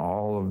skin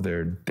all of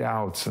their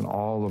doubts and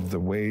all of the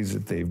ways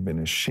that they've been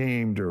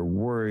ashamed or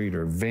worried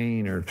or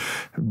vain or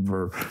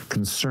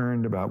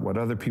concerned about what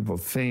other people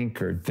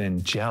think, or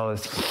then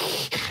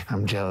jealous.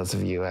 I'm jealous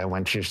of you. I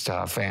want your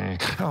stuff.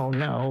 Oh,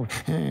 no.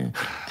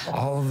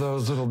 All of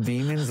those little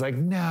demons, like,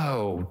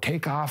 no,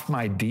 take off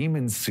my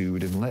demon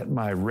suit and let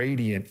my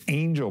radiant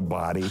angel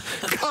body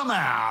come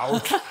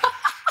out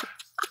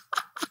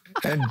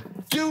and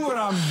do what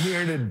I'm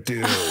here to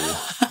do.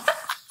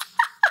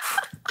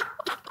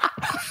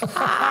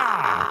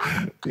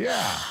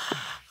 Yeah.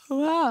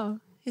 Wow.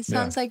 It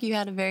sounds like you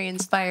had a very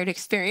inspired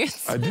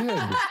experience. I did.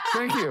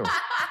 Thank you.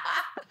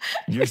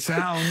 Your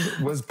sound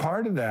was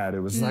part of that. It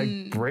was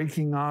like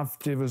breaking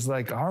off. It was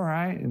like, all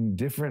right, in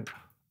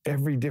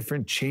every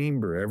different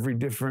chamber, every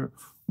different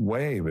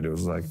way. But it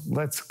was like,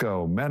 let's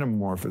go,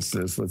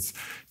 metamorphosis. Let's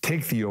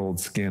take the old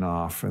skin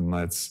off and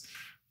let's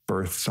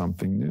birth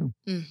something new.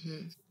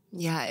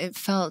 Yeah, it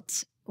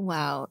felt,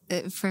 wow.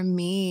 For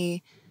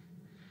me,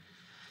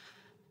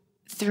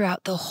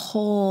 throughout the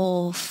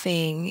whole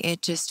thing,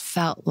 it just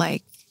felt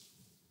like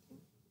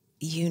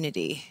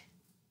unity.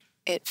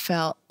 It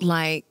felt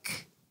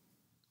like,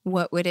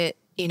 what would it,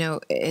 you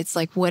know, it's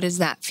like, what is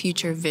that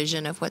future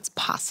vision of what's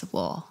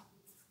possible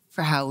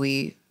for how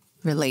we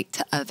relate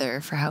to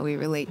other, for how we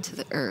relate to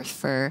the earth,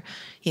 for,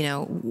 you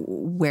know,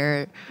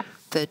 where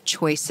the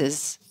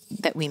choices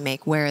that we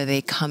make, where are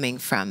they coming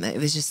from? It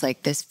was just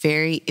like this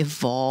very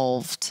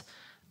evolved,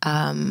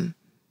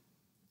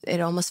 it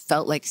almost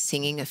felt like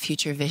singing a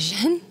future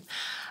vision.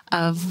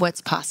 of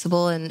what's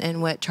possible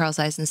and what Charles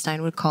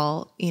Eisenstein would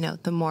call, you know,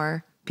 the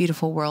more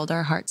beautiful world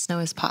our hearts know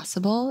is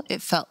possible.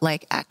 It felt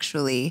like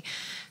actually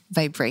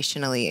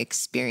vibrationally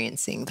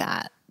experiencing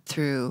that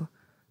through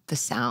the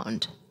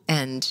sound.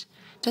 And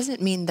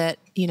doesn't mean that,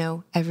 you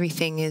know,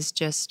 everything is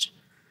just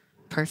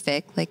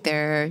perfect. Like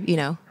there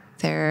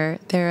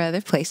are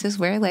other places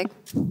where like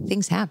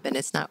things happen.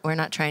 It's not, we're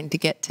not trying to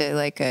get to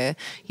like a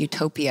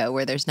utopia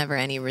where there's never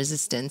any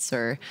resistance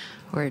or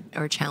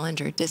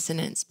challenge or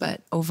dissonance.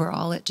 But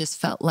overall, it just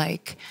felt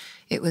like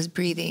it was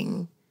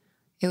breathing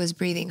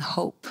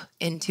hope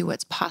into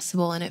what's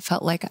possible. And it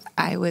felt like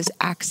I was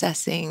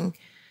accessing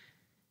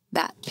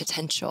that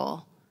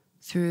potential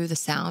through the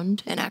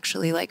sound and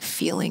actually like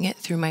feeling it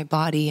through my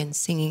body and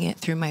singing it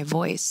through my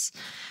voice.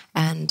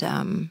 And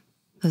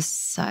it was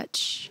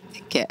such a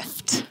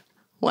gift.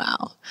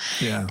 Wow.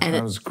 Yeah, and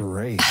that was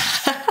great.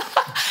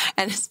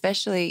 And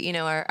especially, you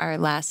know, our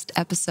last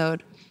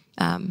episode,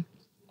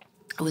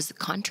 it was the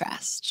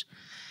contrast.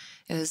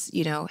 It was,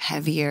 you know,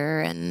 heavier,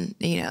 and,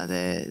 you know,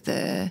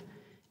 the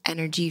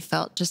energy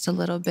felt just a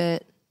little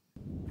bit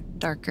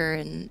darker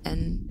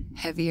and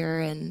heavier,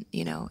 and,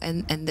 you know,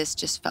 and this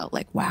just felt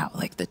like, wow,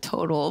 like the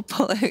total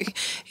polarity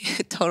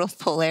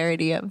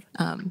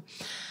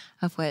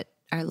of what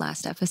our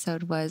last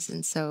episode was.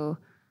 And so,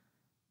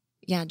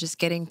 yeah, just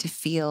getting to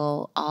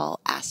feel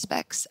all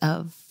aspects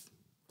of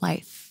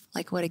life,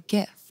 like what a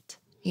gift,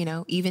 you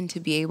know, even to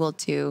be able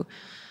to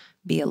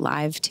be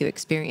alive to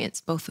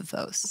experience both of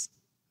those.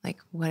 Like,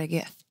 what a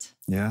gift.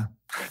 Yeah.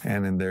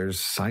 And there's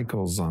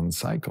cycles on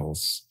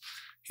cycles.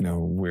 You know,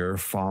 we're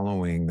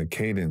following the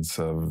cadence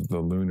of the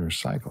lunar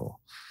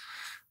cycle.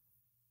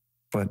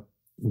 But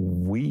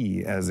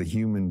we, as a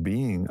human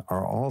being,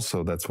 are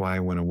also, that's why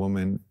when a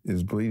woman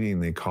is bleeding,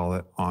 they call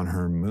it on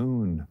her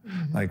moon.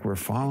 Mm-hmm. Like, we're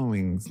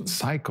following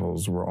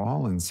cycles. We're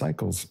all in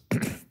cycles.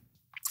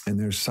 And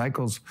there's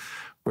cycles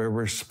where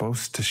we're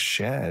supposed to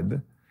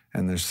shed,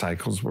 and there's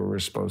cycles where we're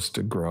supposed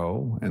to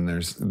grow, and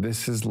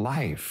this is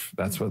life.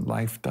 That's what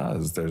life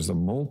does. There's a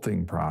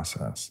molting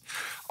process.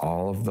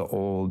 All of the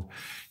old,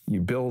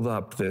 you build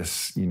up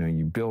this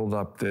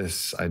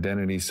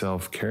identity,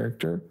 self,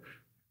 character,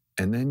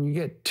 and then you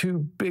get too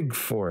big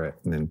for it,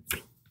 and then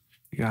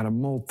you got to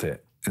molt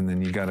it, and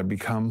then you got to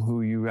become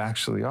who you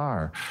actually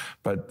are.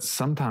 But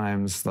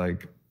sometimes,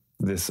 like,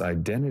 this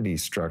identity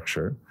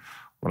structure,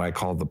 what I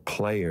call the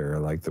player,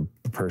 like the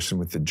person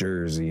with the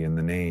jersey and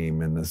the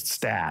name and the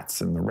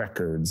stats and the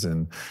records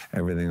and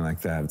everything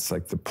like that. It's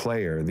like the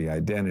player, the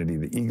identity,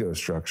 the ego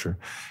structure.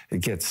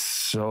 It gets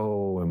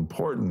so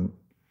important,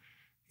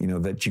 you know,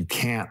 that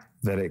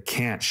it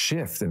can't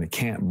shift, and it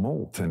can't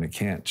molt, and it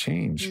can't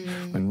change.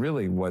 Mm. When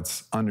really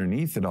what's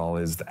underneath it all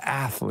is the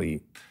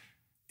athlete,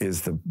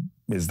 is the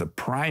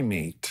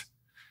primate,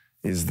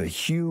 is the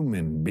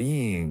human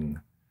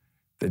being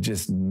that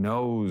just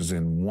knows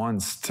and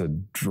wants to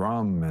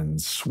drum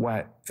and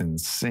sweat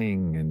and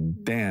sing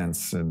and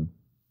dance and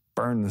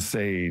burn the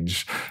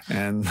sage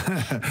and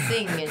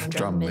sing and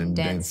drum and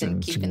dance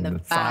and keeping the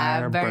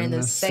fire, burn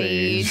the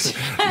sage.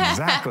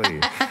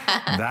 Exactly.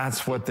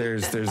 That's what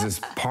there's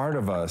this part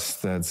of us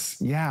that's,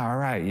 yeah, all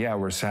right, yeah,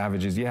 we're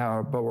savages,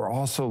 yeah, but we're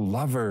also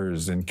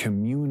lovers and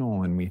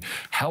communal, and we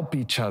help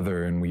each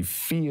other, and we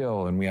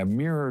feel, and we have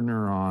mirror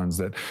neurons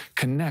that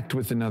connect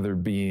with another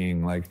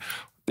being. Like,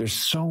 there's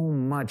so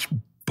much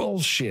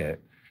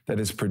bullshit that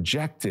is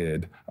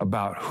projected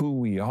about who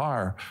we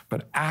are,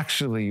 but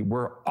actually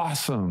we're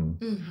awesome.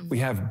 Mm-hmm. We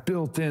have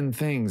built-in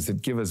things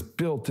that give us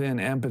built-in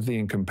empathy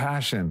and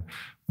compassion,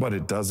 but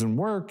it doesn't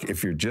work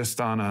if you're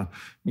just on a,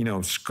 you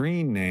know,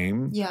 screen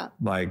name, yeah,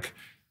 like,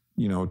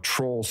 you know,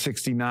 Troll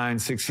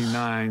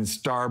 6969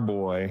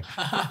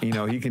 Starboy. You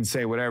know, he can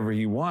say whatever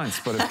he wants,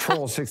 but if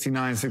Troll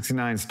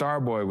 6969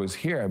 Starboy was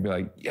here, I'd be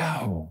like,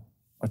 yo,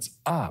 what's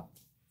up?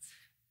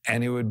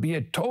 And it would be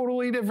a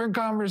totally different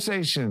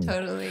conversation.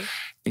 Totally.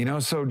 You know,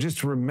 so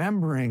just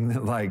remembering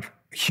that, like,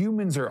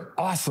 humans are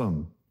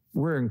awesome.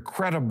 We're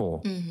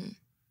incredible. Mm-hmm.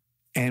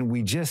 And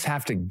we just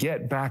have to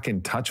get back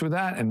in touch with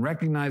that and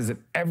recognize that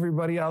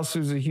everybody else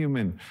who's a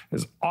human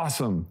is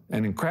awesome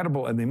and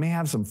incredible. And they may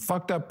have some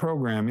fucked up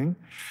programming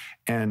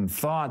and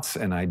thoughts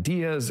and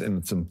ideas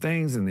and some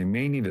things, and they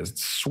may need to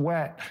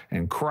sweat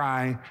and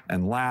cry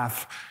and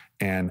laugh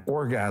and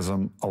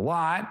orgasm a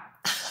lot.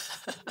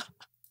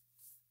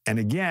 And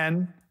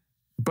again,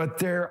 but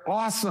they're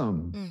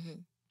awesome. Mm-hmm.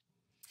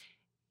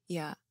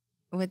 Yeah.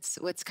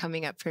 What's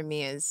coming up for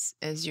me is,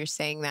 as you're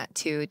saying that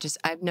too, just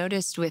I've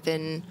noticed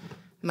within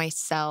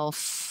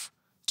myself,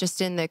 just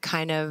in the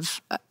kind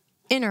of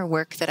inner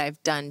work that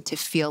I've done, to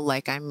feel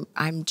like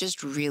I'm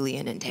just really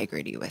in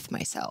integrity with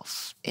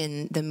myself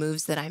in the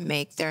moves that I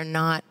make. They're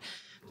not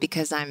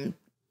because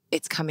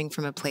it's coming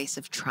from a place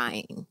of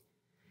trying.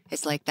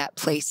 It's like that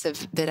place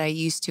of that I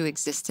used to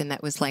exist in,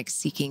 that was like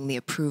seeking the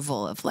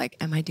approval of, like,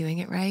 am I doing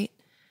it right?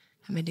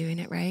 Am I doing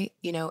it right?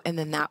 You know, and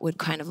then that would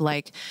kind of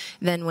like,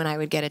 then when I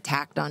would get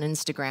attacked on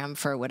Instagram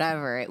for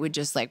whatever, it would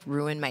just like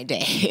ruin my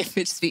day. It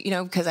would just be, you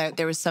know, because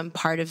there was some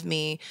part of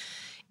me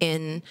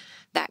in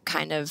that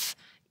kind of,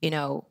 you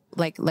know,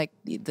 like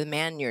the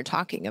man you're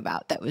talking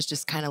about that was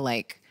just kind of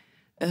like,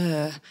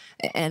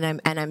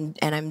 and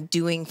I'm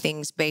doing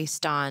things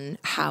based on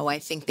how I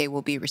think they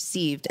will be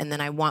received, and then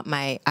I want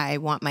my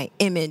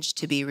image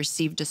to be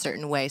received a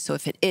certain way. So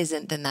if it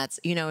isn't, then that's,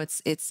 you know,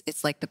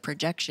 it's like the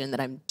projection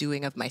that I'm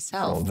doing of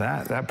myself.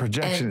 Well, that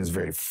projection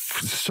is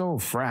so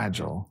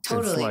fragile.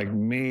 Totally. It's like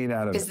made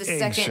out of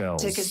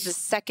eggshells. Because the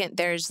second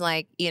there's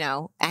like, you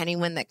know,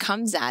 anyone that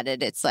comes at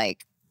it, it's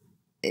like,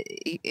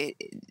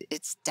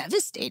 it's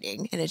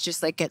devastating, and it's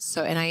just like gets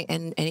so,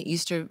 and it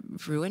used to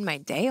ruin my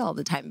day all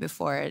the time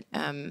before.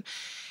 And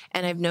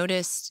I've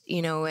noticed,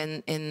 you know,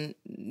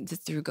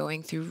 through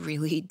going through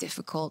really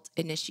difficult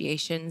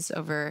initiations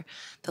over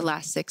the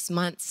last 6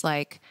 months,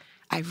 like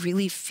I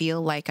really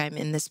feel like I'm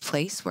in this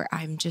place where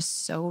I'm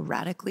just so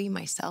radically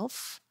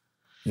myself.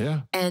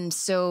 Yeah. And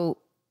so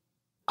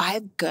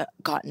I've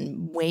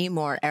gotten way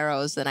more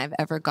arrows than I've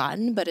ever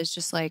gotten, but it's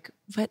just like,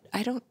 but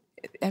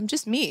I'm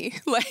just me.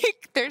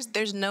 Like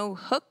there's no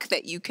hook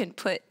that you can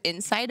put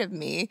inside of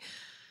me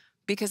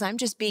because I'm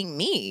just being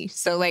me.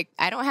 So like,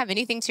 I don't have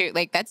anything to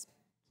like,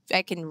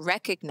 I can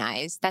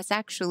recognize that's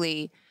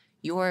actually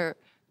your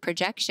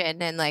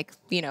projection and like,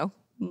 you know,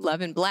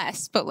 love and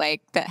bless, but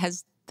like that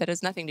has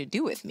nothing to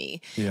do with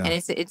me. Yeah. And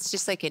it's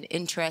just like an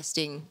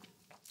interesting,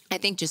 I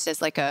think just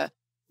as like a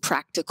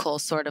practical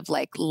sort of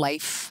like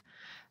life,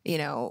 you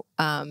know,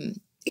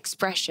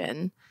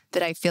 expression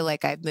that I feel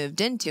like I've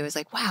moved into is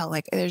like, wow,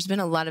 like there's been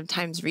a lot of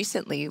times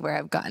recently where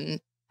I've gotten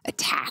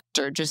attacked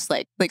or just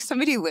like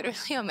somebody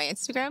literally on my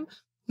Instagram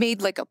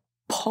made like a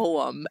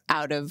poem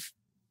out of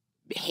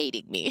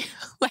hating me.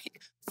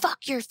 Like,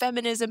 fuck your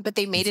feminism, but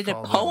they made it a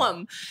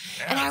poem.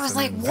 And I was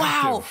like,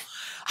 wow.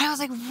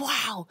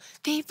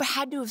 They've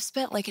had to have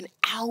spent like an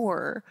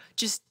hour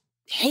just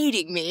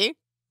hating me,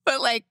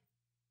 but like,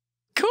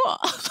 cool.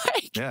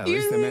 Like, yeah, at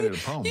least they made it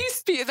a poem.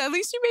 At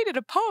least you made it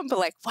a poem, but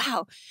like,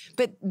 wow.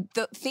 But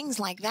the things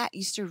like that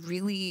used to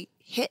really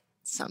hit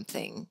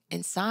something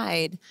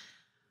inside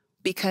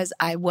because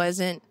I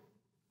wasn't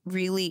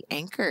really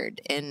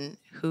anchored in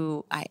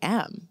who I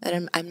am.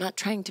 And I'm not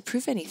trying to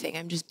prove anything.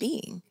 I'm just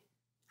being.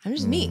 I'm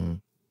just me.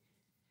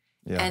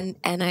 Yeah. And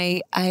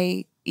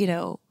I you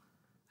know,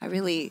 I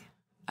really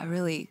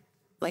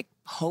like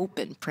hope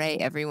and pray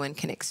everyone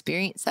can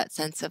experience that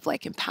sense of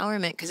like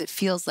empowerment, because it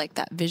feels like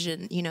that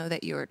vision, you know,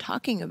 that you were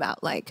talking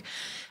about. Like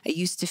I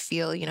used to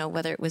feel, you know,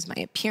 whether it was my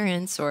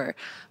appearance or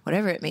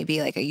whatever it may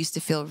be, like I used to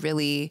feel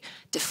really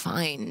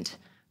defined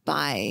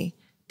by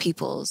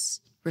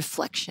people's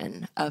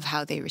reflection of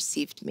how they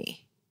received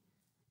me.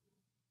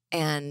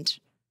 And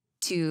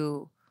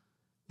to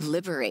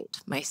liberate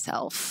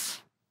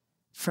myself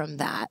from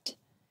that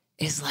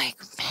is like,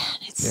 man,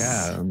 it's...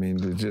 Yeah, I mean,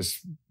 to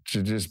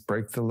just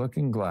break the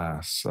looking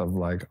glass of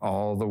like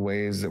all the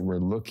ways that we're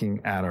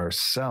looking at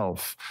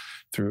ourselves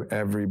through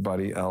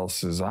everybody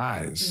else's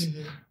eyes,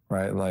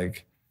 right?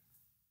 Like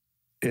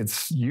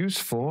it's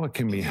useful. It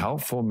can be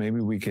helpful.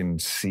 Maybe we can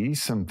see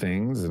some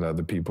things that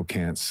other people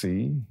can't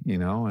see, you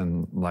know,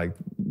 and like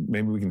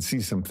maybe we can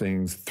see some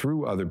things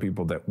through other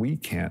people that we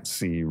can't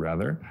see,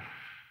 rather.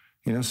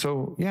 You know,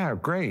 so yeah,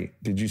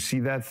 great. Did you see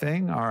that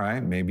thing? All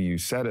right. Maybe you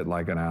said it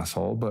like an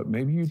asshole, but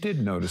maybe you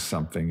did notice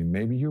something and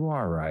maybe you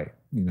are right.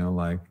 You know,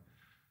 like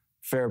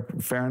fair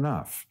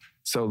enough.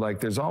 So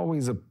like there's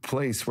always a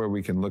place where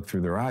we can look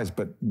through their eyes,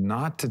 but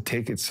not to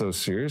take it so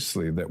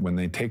seriously that when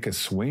they take a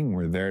swing,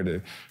 we're there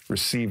to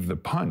receive the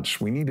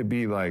punch. We need to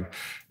be like,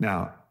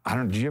 now,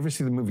 did you ever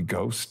see the movie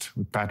Ghost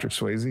with Patrick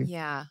Swayze?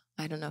 Yeah.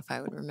 I don't know if I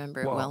would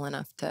remember it well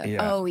enough to...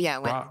 Yeah. Oh,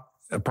 yeah.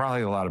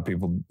 Probably a lot of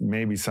people,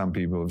 maybe some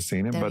people have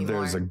seen it, but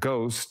there's a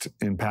ghost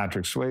in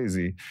Patrick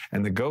Swayze,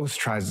 and the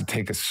ghost tries to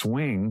take a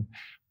swing,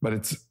 but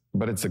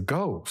it's a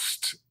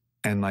ghost,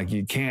 and like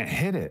you can't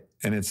hit it,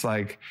 and it's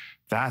like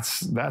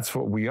that's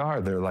what we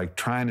are. They're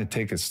like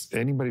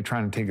anybody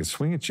trying to take a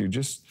swing at you,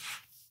 just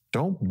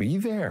don't be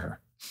there.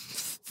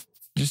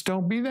 Just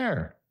don't be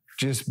there.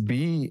 Just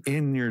be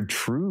in your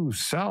true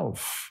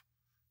self,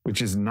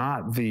 which is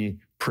not the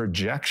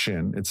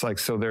projection. It's like,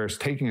 so there's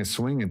taking a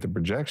swing at the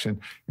projection.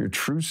 Your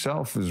true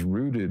self is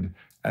rooted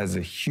as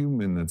a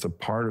human that's a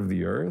part of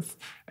the earth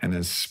and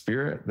as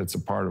spirit that's a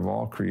part of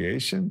all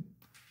creation.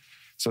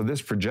 So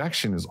this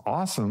projection is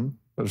awesome,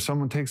 but if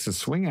someone takes a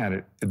swing at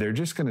it, they're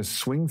just going to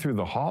swing through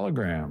the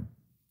hologram.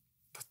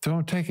 But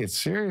don't take it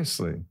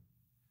seriously.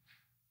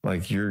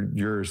 Like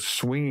you're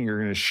swinging, you're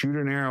going to shoot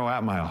an arrow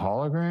at my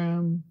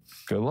hologram.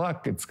 Good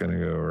luck. It's going to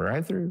go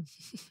right through.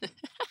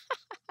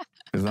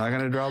 It's not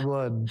going to draw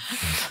blood.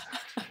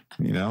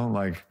 You know,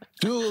 like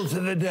duel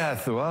to the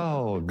death.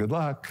 Well, good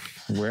luck.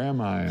 Where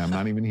am I? I'm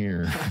not even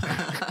here.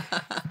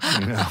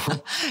 You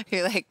know,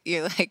 you're like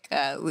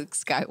Luke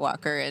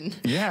Skywalker, and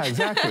yeah,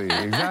 exactly.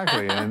 And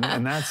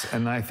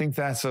I think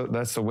that's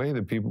the way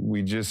that people,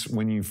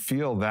 when you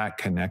feel that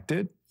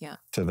connected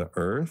to the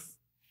earth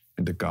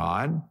and to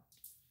God,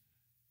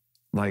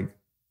 like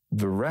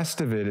the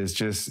rest of it is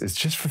it's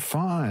just for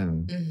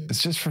fun. Mm-hmm.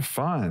 It's just for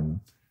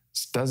fun.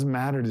 It doesn't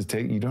matter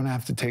you don't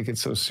have to take it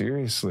so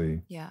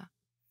seriously. Yeah.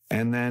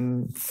 And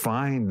then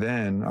find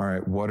then, all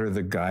right, what are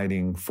the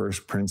guiding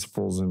first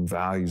principles and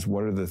values?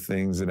 What are the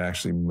things that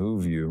actually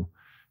move you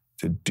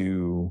to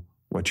do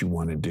what you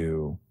want to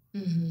do?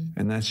 Mm-hmm.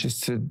 And that's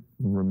just to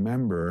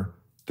remember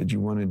that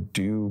you want to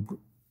do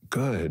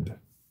good.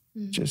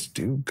 Mm-hmm. Just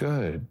do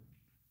good.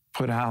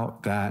 Put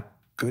out that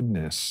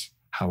goodness,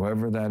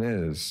 however that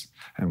is,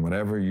 and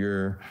whatever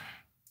your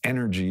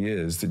energy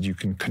is that you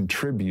can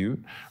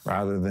contribute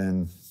rather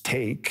than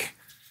take.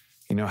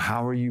 You know,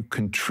 how are you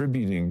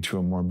contributing to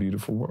a more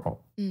beautiful world?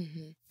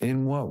 Mm-hmm.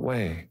 In what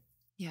way?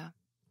 Yeah.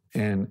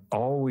 And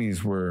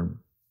always we're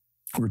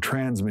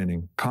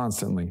transmitting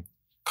constantly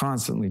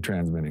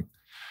transmitting.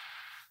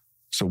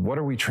 So what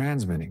are we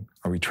transmitting?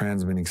 Are we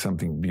transmitting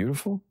something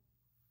beautiful?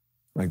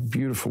 Like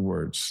beautiful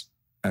words.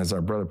 As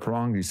our brother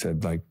Parangi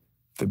said, like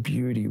the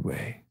beauty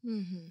way.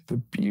 Mm-hmm. The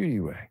beauty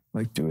way.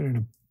 Like do it in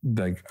a,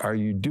 like, are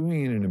you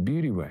doing it in a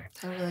beauty way?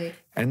 Totally.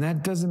 And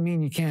that doesn't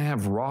mean you can't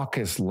have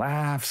raucous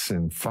laughs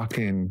and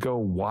fucking go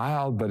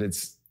wild, but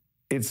it's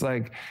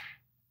like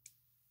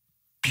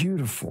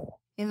beautiful.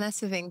 And that's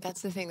the thing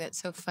that's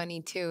so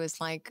funny too, is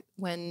like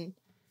when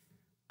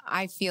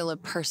I feel a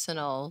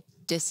personal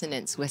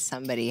dissonance with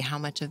somebody, how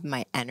much of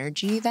my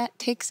energy that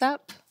takes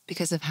up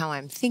because of how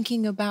I'm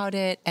thinking about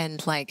it.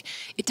 And like,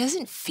 it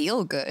doesn't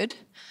feel good.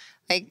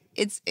 Like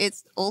it's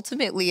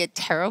ultimately a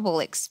terrible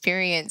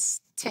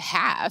experience to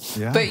have,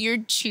 but you're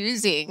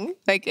choosing,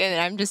 like,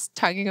 and I'm just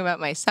talking about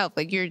myself,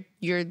 like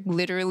you're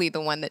literally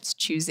the one that's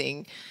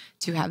choosing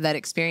to have that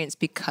experience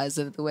because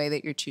of the way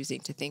that you're choosing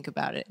to think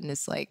about it. And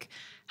it's like,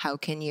 how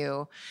can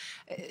you,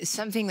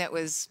 something that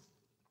was,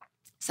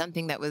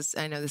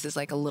 I know this is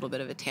like a little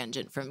bit of a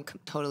tangent from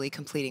totally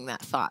completing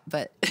that thought,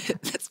 but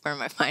that's where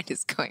my mind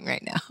is going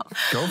right now.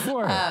 Go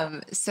for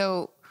it.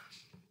 So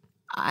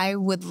I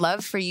would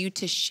love for you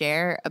to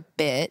share a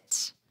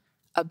bit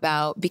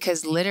about,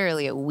 because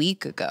literally a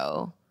week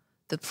ago,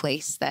 the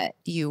place that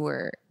you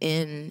were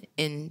in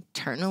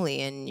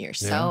internally in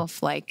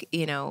yourself, like,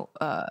 you know,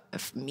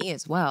 for me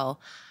as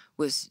well,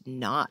 was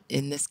not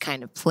in this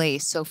kind of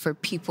place. So for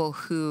people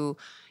who,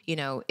 you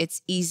know,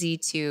 it's easy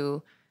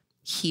to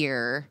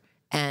hear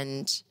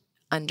and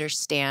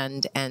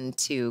understand and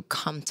to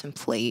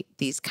contemplate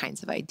these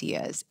kinds of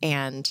ideas.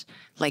 And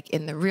like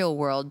in the real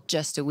world,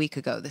 just a week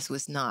ago, this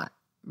was not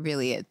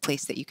really a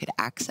place that you could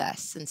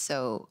access. And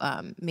so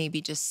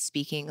maybe just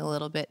speaking a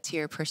little bit to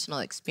your personal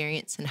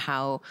experience and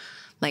how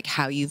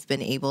you've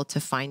been able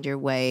to find your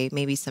way,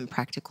 maybe some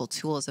practical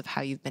tools of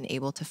how you've been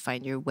able to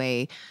find your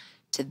way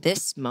to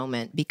this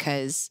moment,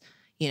 because,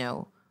 you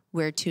know,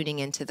 we're tuning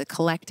into the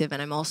collective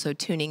and I'm also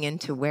tuning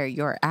into where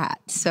you're at.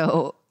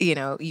 So, you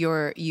know,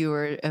 you're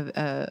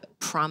a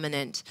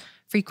prominent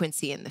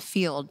frequency in the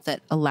field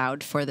that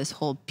allowed for this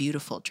whole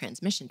beautiful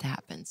transmission to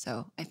happen.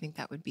 So I think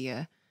that would be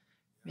a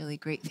really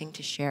great thing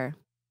to share.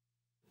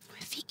 My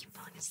feet keep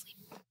falling asleep.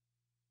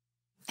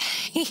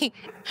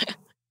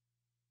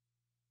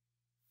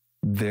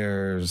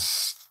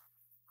 There's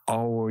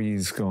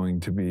always going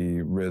to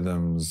be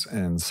rhythms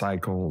and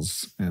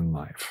cycles in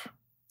life.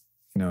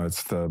 You know,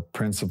 it's the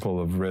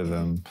principle of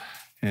rhythm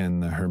in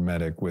the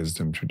Hermetic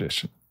wisdom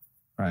tradition,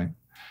 right?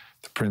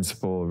 The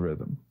principle of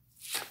rhythm.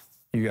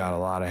 You got a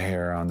lot of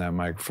hair on that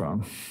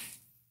microphone.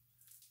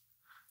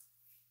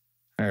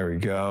 There we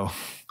go.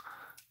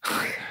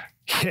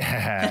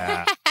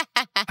 Yeah.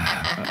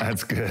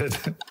 That's good.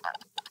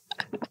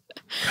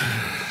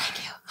 Thank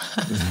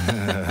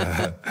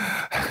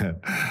you.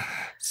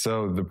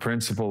 So the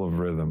principle of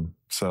rhythm.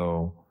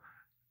 So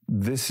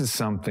this is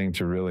something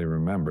to really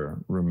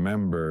remember.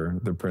 Remember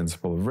the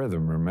principle of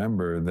rhythm.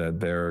 Remember that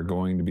there are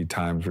going to be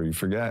times where you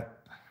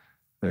forget.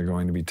 There are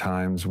going to be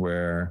times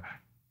where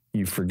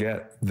you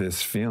forget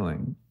this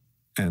feeling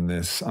and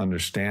this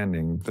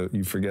understanding, that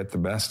you forget the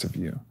best of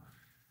you.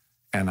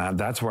 And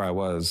that's where I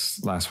was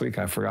last week.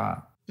 I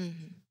forgot.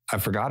 Mm-hmm. I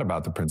forgot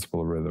about the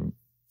principle of rhythm.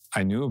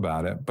 I knew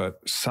about it,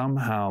 but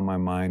somehow my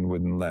mind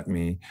wouldn't let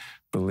me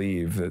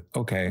believe that,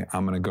 okay,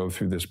 I'm going to go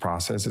through this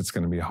process. It's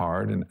going to be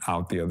hard, and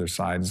out the other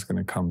side is going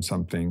to come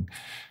something,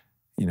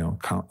 you know,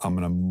 I'm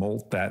going to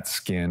molt that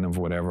skin of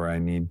whatever I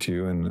need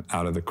to, and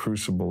out of the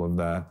crucible of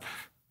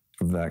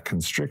that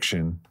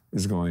constriction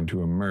is going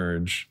to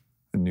emerge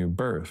a new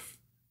birth.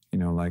 You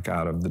know, like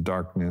out of the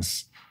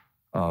darkness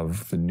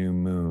of the new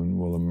moon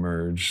will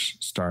emerge,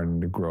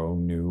 starting to grow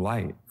new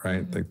light,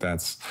 right? Mm-hmm. Like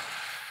that's,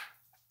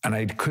 and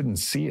I couldn't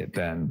see it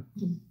then,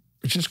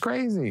 which is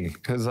crazy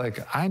because like,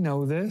 I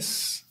know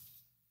this,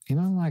 you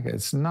know, like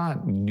it's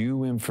not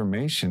new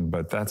information,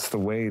 but that's the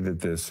way that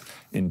this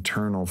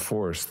internal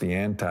force, the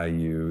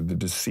anti-you, the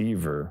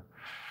deceiver,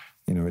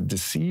 you know, it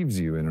deceives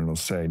you and it'll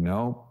say,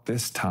 no,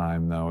 this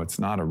time though, it's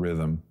not a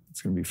rhythm.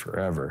 It's going to be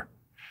forever.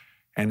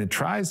 And it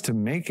tries to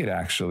make it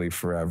actually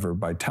forever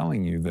by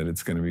telling you that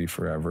it's going to be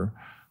forever,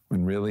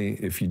 when really,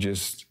 if you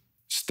just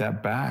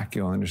step back,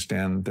 you'll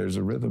understand that there's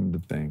a rhythm to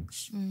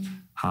things.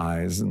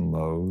 Highs and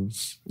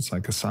lows. It's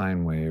like a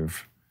sine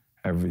wave.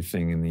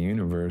 Everything in the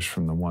universe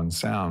from the one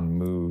sound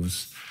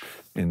moves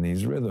in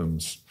these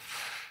rhythms.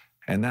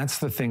 And that's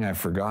the thing I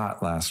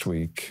forgot last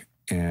week.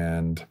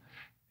 And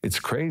it's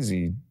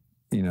crazy,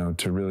 you know,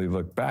 to really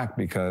look back,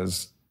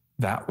 because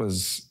that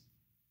was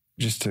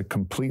just a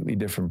completely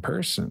different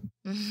person.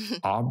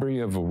 Aubrey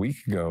of a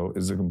week ago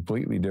is a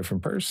completely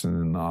different person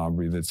than the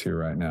Aubrey that's here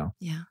right now.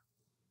 Yeah.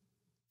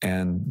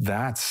 And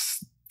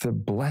that's the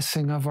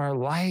blessing of our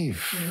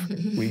life.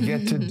 We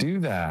get to do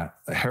that.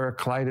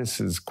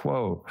 Heraclitus's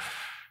quote,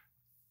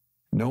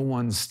 "No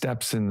one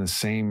steps in the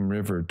same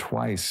river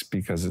twice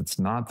because it's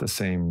not the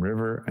same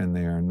river and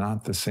they are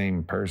not the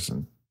same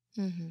person."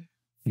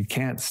 You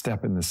can't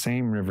step in the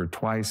same river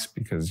twice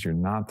because you're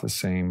not the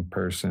same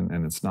person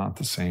and it's not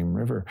the same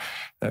river.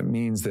 That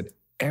means that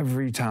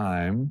every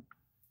time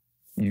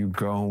you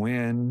go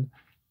in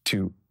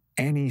to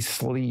any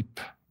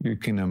sleep, you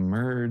can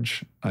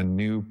emerge a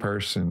new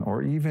person,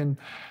 or even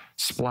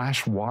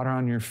splash water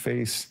on your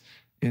face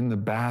in the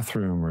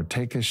bathroom or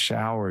take a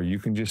shower. You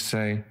can just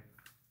say,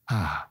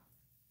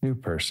 new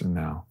person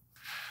now,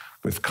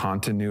 with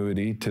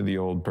continuity to the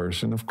old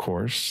person, of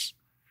course,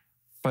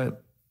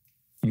 but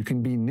you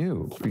can be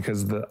new,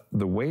 because the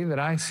way that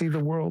I see the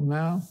world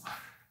now,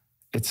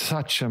 it's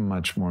such a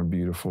much more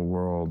beautiful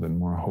world and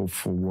more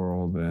hopeful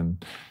world,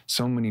 and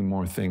so many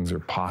more things are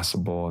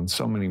possible, and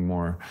so many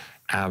more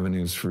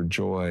avenues for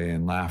joy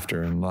and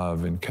laughter and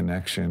love and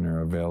connection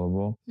are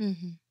available.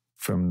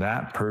 From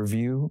that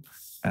purview,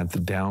 at the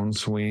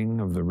downswing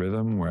of the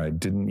rhythm, where I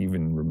didn't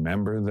even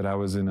remember that I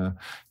was in a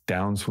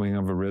downswing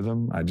of a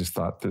rhythm, I just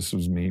thought this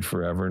was me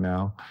forever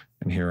now,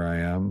 and here I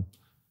am,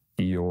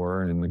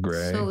 Eeyore in the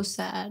gray. So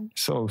sad.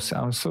 I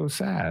was so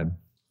sad.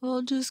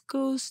 I'll just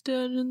go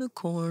stand in the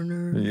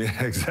corner.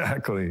 Yeah,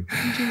 exactly.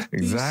 Just be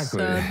Exactly.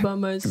 sad by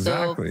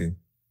myself.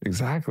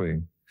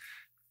 Exactly.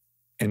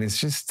 And it's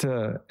just,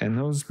 and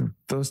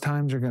those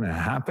times are going to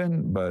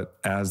happen. But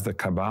as the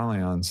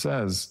Kabbalion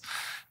says,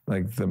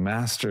 like, the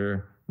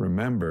master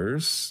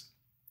remembers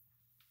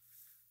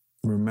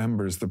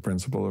the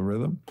principle of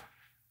rhythm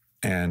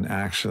and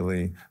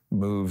actually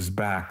moves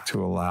back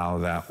to allow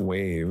that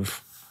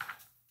wave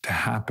to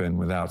happen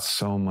without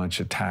so much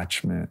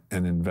attachment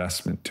and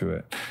investment to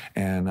it.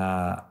 And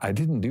I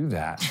didn't do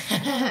that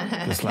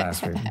this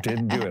last week.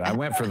 Didn't do it. I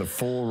went for the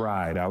full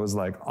ride. I was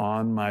like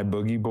on my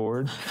boogie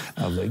board.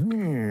 I was like,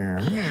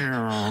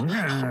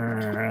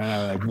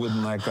 I like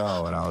wouldn't let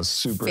go. And I was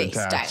super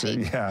attached.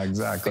 Yeah,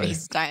 exactly.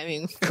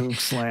 FaceTiming. Kook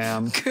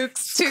slam. Kook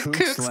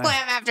slam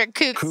after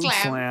kook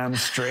slam.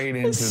 Straight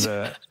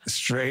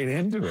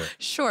into it.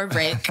 Shore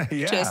break.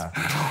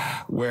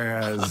 Yeah.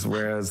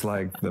 Whereas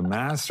like the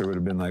master would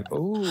have been like,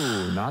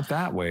 oh, not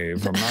that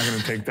wave. I'm not going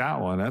to take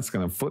that one. That's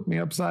going to flip me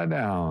upside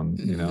down,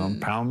 you know,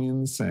 pound me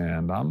in the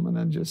sand. I'm going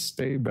to just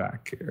stay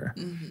back here.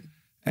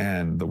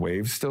 And the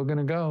wave's still going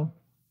to go.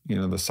 You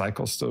know, the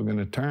cycle's still going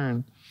to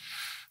turn.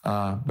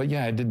 But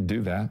yeah, I didn't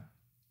do that.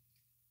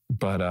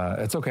 But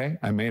it's okay.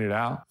 I made it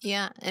out.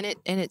 Yeah. And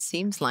it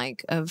seems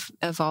like of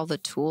all the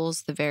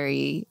tools, the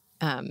very,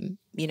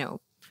 you know,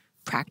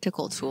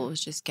 practical tool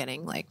is just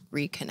getting like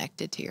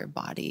reconnected to your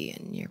body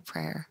and your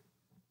prayer.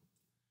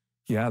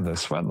 Yeah, the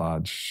sweat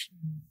lodge,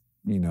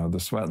 you know, the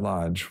sweat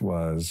lodge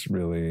was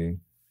really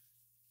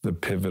the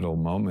pivotal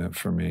moment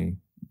for me,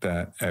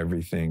 that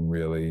everything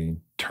really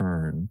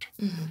turned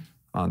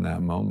on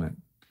that moment.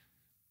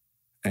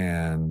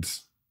 And,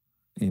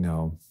 you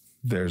know,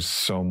 there's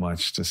so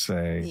much to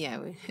say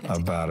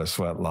about a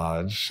sweat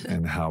lodge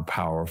and how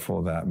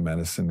powerful that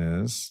medicine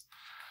is.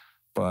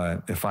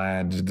 But if I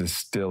had to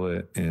distill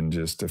it in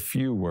just a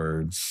few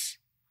words,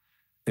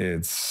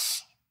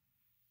 it's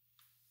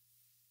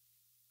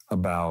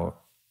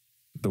about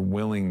the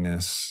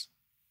willingness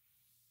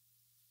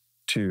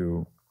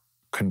to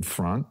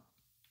confront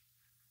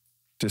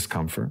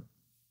discomfort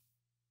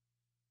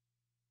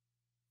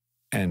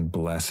and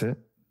bless it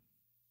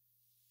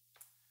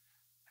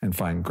and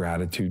find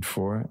gratitude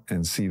for it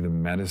and see the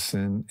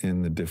medicine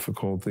in the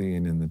difficulty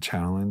and in the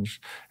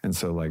challenge. And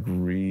so like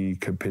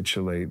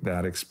recapitulate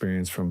that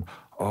experience from,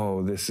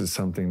 oh, this is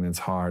something that's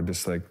hard,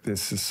 just like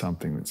this is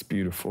something that's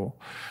beautiful.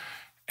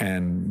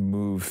 And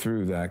move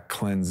through that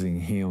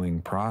cleansing,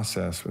 healing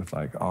process with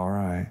like, all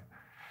right,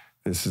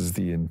 this is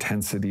the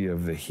intensity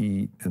of the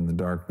heat and the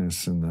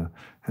darkness and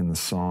the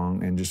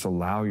song, and just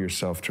allow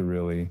yourself to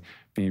really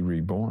be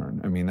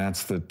reborn. I mean,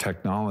 that's the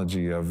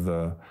technology of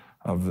the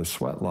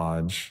sweat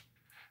lodge.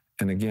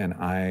 And again,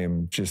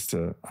 I'm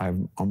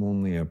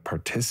only a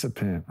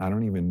participant. I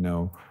don't even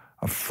know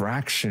a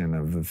fraction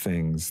of the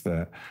things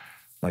that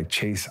like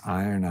Chase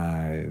Iron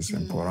Eyes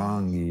and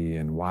Porangi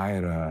and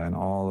Waira and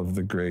all of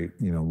the great,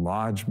 you know,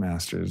 lodge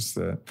masters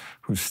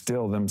who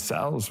still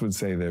themselves would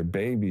say they're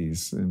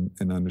babies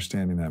in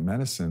understanding that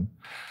medicine.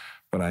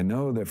 But I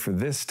know that for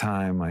this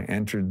time, I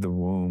entered the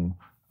womb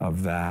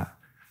of the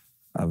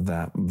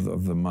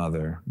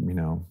mother. You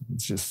know,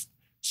 it's just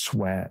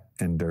sweat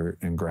and dirt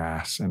and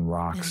grass and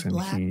rocks and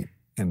heat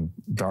and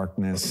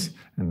darkness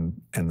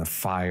and the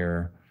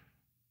fire,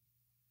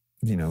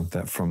 you know,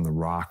 that from the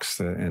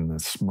rocks and the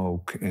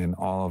smoke and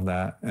all of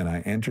that. And I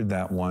entered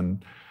that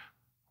one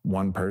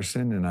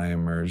person and I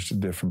emerged a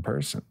different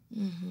person.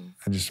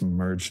 I just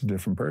emerged a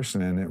different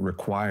person, and it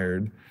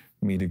required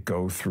me to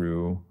go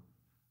through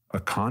a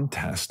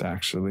contest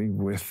actually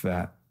with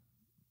that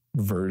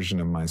version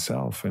of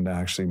myself, and to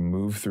actually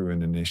move through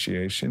an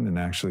initiation and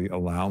actually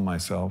allow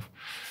myself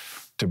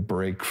to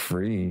break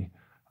free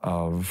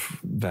of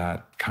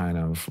that kind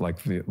of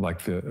like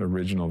the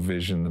original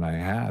vision that I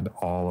had,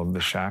 all of the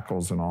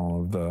shackles and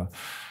all of the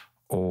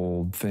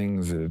old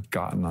things that had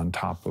gotten on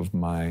top of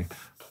my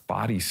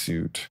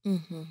bodysuit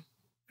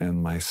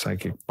and my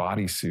psychic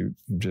bodysuit,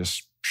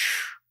 just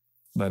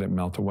let it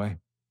melt away.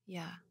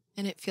 Yeah.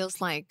 And it feels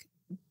like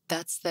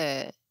that's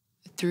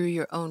through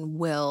your own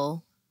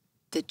will,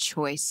 the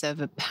choice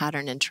of a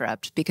pattern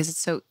interrupt, because it's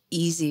so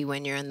easy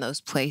when you're in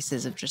those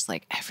places of just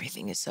like,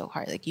 everything is so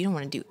hard. Like you don't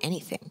want to do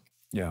anything.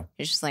 Yeah.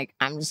 It's just like,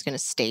 I'm just going to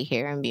stay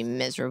here and be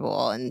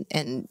miserable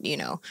and, you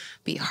know,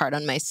 be hard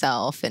on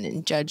myself and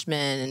in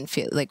judgment and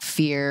feel like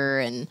fear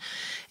and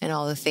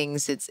all the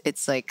things.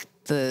 It's like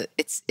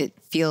it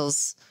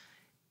feels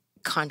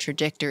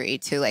contradictory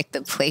to like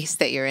the place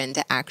that you're in,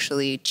 to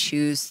actually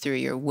choose through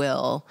your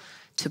will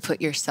to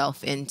put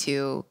yourself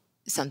into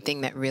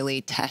something that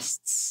really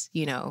tests,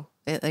 you know,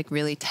 it like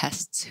really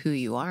tests who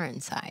you are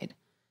inside.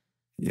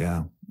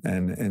 Yeah.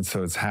 And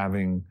so it's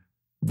having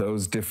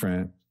those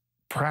different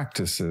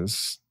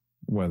practices,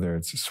 whether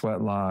it's a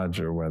sweat lodge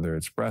or whether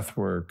it's breath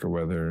work or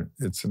whether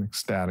it's an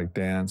ecstatic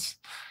dance,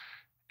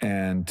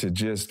 and to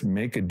just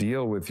make a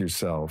deal with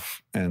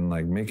yourself and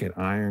like make it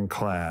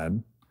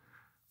ironclad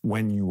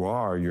when you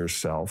are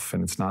yourself,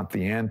 and it's not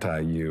the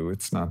anti-you,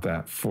 it's not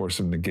that force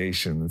of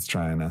negation that's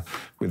trying to,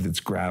 with its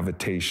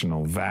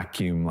gravitational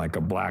vacuum like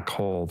a black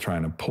hole,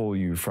 trying to pull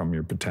you from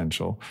your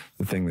potential,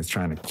 the thing that's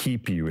trying to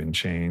keep you in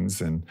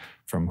chains and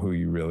from who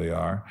you really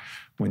are.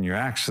 When you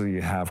actually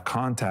have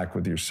contact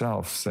with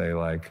yourself, say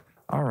like,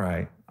 all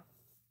right,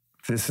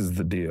 this is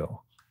the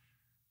deal.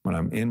 When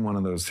I'm in one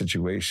of those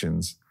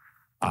situations,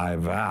 I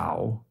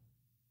vow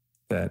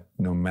that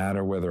no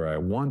matter whether I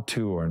want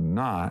to or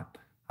not,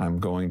 I'm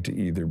going to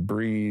either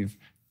breathe,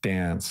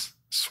 dance,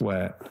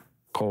 sweat,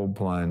 cold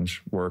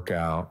plunge, work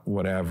out,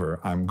 whatever.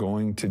 I'm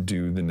going to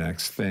do the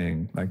next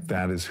thing. Like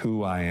that is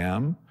who I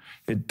am.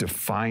 It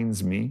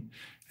defines me.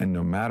 And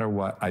no matter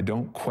what, I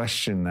don't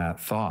question that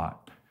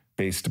thought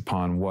based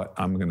upon what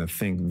I'm going to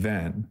think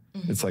then.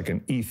 It's like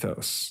an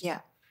ethos. Yeah.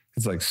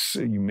 It's like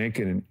so you make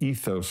it an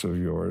ethos of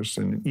yours,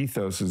 and an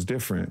ethos is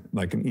different.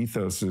 Like an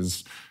ethos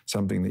is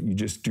something that you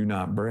just do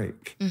not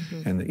break.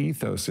 And the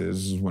ethos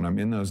is when I'm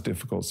in those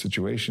difficult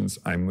situations,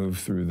 I move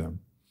through them.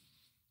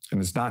 And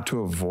it's not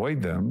to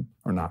avoid them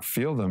or not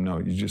feel them. No,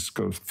 you just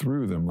go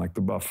through them like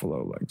the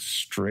buffalo, like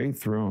straight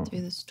through them.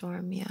 Through the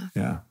storm, yeah.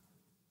 Yeah.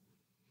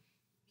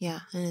 Yeah,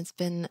 and it's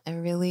been a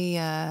really,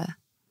 I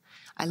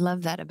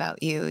love that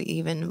about you,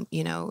 even,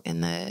 you know,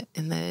 in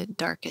the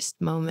darkest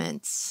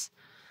moments,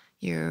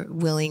 your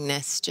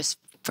willingness just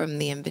from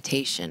the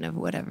invitation of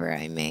whatever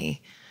I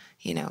may,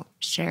 you know,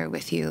 share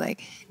with you,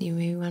 like, you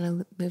maybe want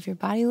to move your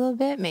body a little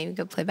bit, maybe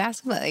go play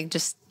basketball, like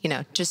just, you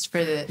know, just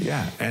for the...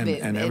 Yeah,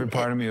 and every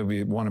part of me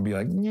will want to be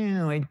like,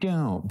 no, I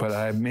don't. But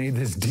I made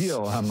this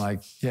deal. I'm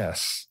like,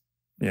 yes.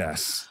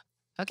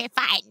 Okay,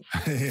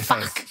 fine. Yes.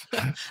 Fuck.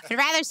 I'd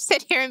rather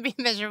sit here and be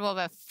miserable,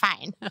 but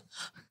fine.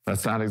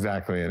 That's not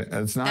exactly it.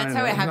 It's not. That's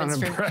how it happens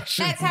for me.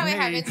 That's how it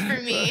happens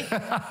for me.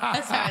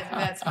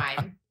 That's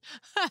fine.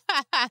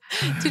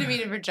 Didn't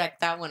mean to project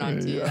that one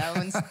onto you. That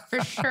one's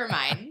for sure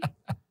mine.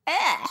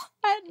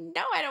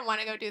 No, I don't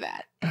want to go do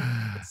that.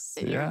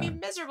 Sit here and be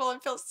miserable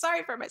and feel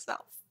sorry for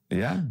myself.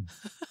 Yeah.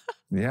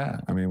 Yeah.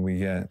 I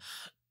mean,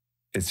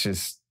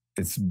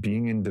 it's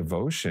being in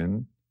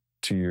devotion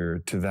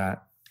to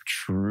that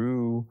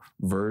true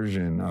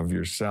version of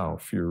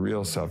yourself, your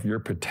real self, your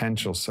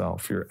potential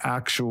self, your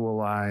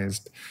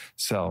actualized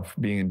self,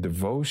 being in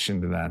devotion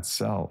to that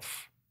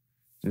self.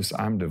 Just,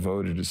 I'm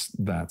devoted to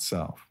that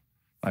self.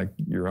 Like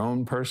your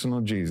own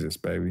personal Jesus,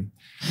 baby.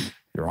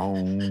 Your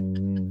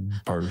own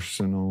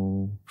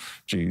personal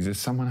Jesus.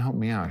 Someone help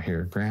me out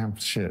here. Graham,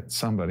 shit,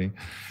 somebody.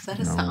 Is that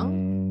a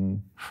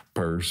song?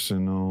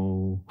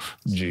 Personal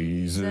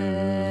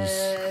Jesus.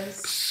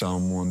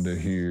 Someone to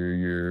hear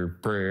your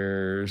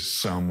prayers.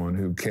 Someone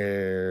who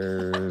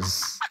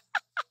cares.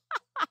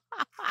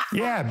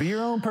 Yeah, be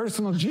your own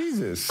personal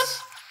Jesus.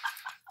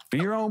 Be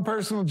your own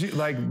personal,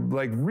 like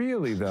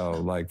really though,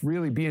 like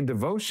really be in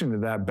devotion to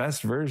that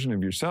best version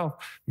of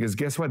yourself. Because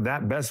guess what?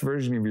 That best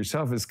version of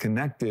yourself is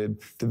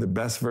connected to the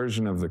best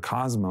version of the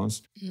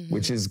cosmos,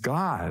 which is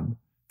God.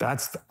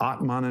 That's the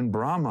Atman and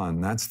Brahman.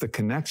 That's the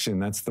connection.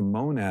 That's the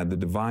monad, the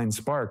divine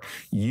spark.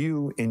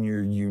 You in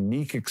your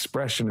unique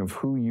expression of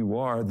who you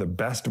are, the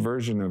best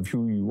version of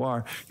who you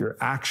are, your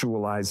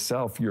actualized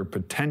self, your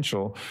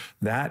potential,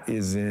 that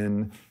is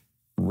in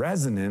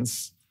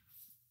resonance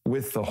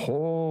with the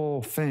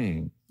whole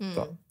thing.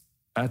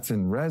 That's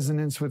in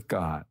resonance with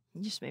God.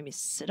 You just made me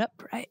sit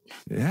upright.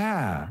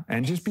 Yeah.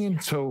 And just being,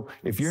 so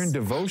if you're in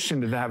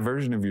devotion to that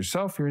version of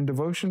yourself, you're in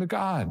devotion to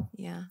God.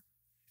 Yeah.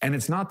 And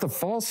it's not the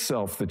false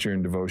self that you're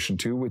in devotion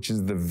to, which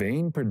is the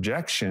vain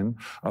projection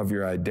of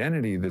your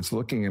identity that's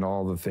looking at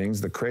all the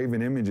things, the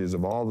craven images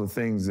of all the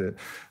things that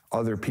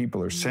other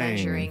people are saying.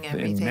 Measuring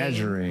everything. And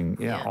measuring,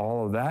 Yeah.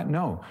 all of that.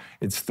 No,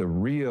 it's the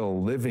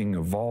real, living,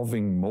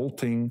 evolving,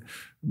 molting,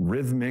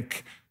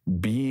 rhythmic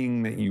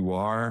being that you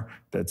are,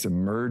 that's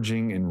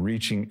emerging and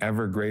reaching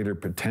ever greater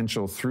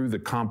potential through the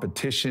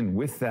competition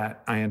with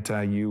that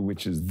anti-you,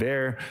 which is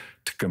there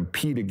to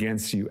compete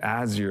against you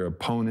as your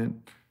opponent.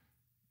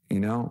 You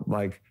know,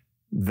 like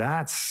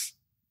that's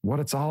what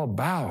it's all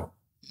about.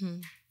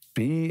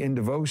 Be in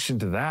devotion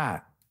to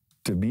that,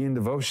 to be in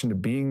devotion to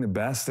being the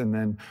best. And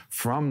then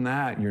from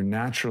that, you're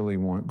naturally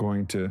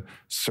going to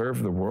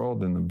serve the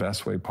world in the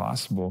best way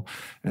possible.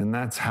 And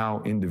that's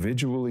how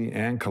individually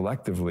and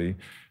collectively,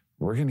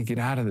 we're going to get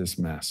out of this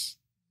mess.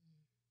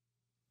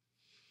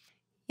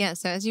 Yeah.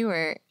 So as you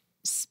were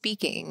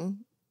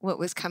speaking, what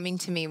was coming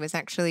to me was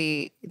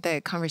actually the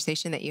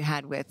conversation that you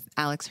had with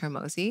Alex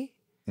Hormozy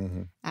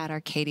at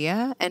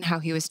Arcadia, and how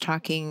he was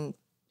talking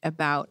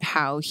about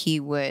how he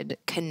would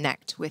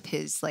connect with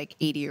his like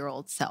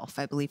 80-year-old self.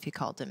 I believe he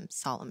called him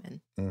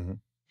Solomon.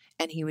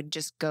 And he would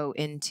just go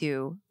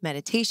into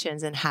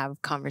meditations and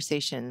have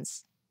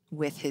conversations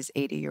with his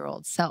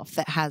 80-year-old self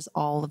that has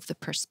all of the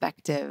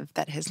perspective,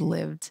 that has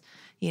lived,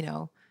 you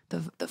know,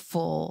 the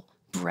full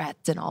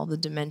breadth and all the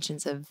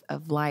dimensions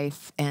of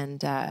life.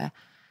 And yeah,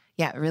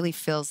 it really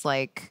feels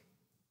like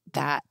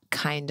that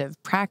kind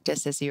of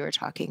practice, as you were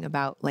talking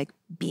about, like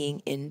being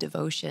in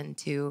devotion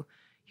to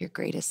your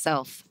greatest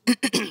self.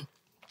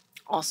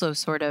 Also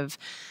sort of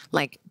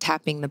like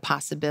tapping the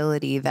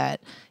possibility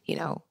that, you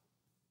know,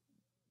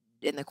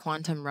 in the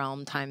quantum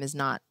realm, time is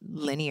not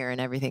linear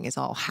and everything is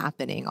all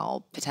happening.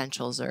 All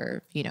potentials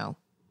are, you know,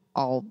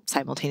 all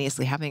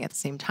simultaneously happening at the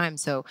same time.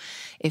 So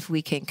if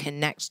we can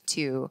connect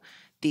to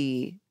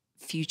the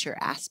future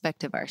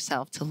aspect of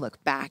ourselves, to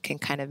look back and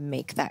kind of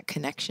make that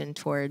connection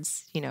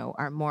towards, you know,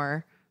 our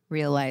more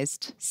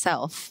realized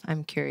self.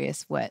 I'm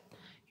curious what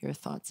your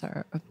thoughts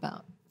are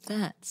about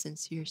that,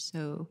 since you're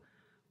so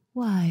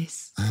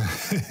wise.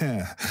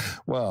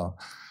 Well,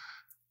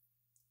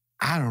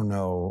 I don't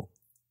know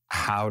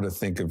how to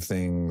think of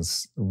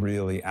things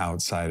really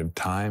outside of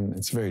time.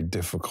 It's very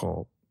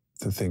difficult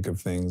to think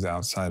of things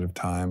outside of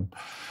time,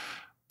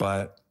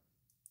 but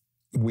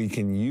we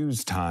can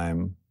use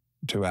time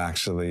to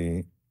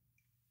actually,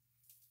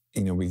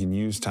 you know, we can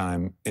use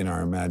time in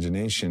our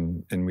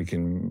imagination, and we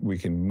can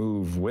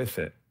move with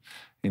it.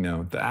 You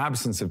know, the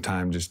absence of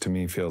time just to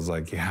me feels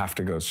like you have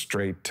to go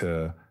straight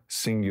to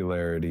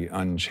singularity,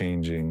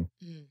 unchanging,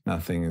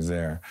 nothing is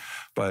there.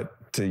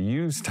 But to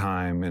use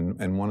time,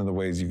 and one of the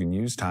ways you can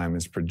use time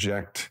is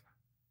project,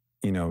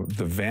 you know,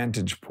 the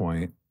vantage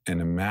point and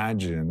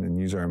imagine and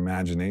use our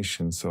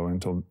imagination. So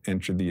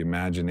enter the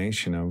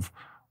imagination of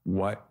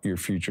what your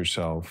future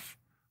self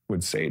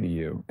would say to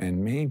you.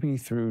 And maybe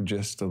through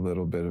just a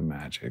little bit of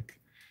magic,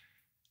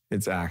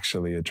 it's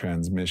actually a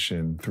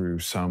transmission through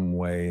some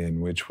way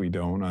in which we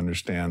don't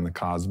understand the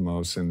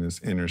cosmos and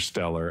this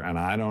interstellar. And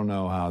I don't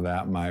know how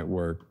that might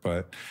work,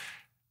 but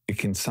it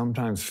can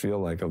sometimes feel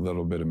like a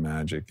little bit of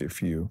magic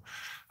if you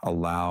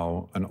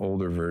allow an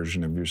older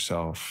version of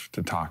yourself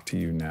to talk to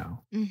you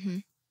now.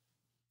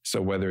 So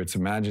whether it's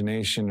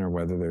imagination or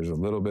whether there's a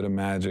little bit of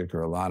magic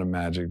or a lot of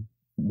magic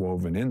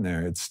woven in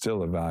there, it's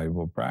still a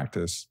valuable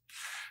practice.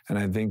 And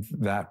I think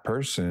that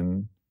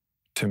person,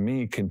 to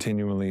me,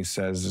 continually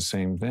says the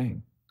same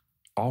thing,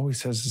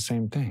 always says the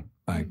same thing.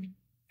 Like,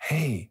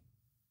 hey,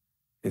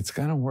 it's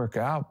going to work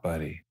out,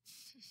 buddy.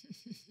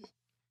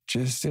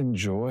 Just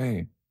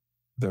enjoy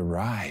the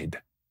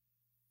ride.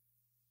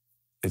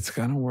 It's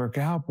going to work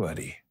out,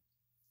 buddy.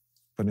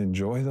 But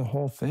enjoy the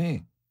whole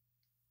thing.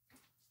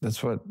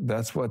 That's what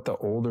the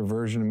older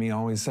version of me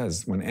always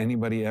says. When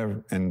anybody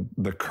ever, and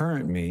the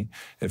current me,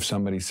 if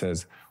somebody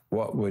says,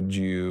 what would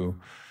you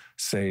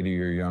say to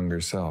your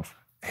younger self?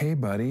 Hey,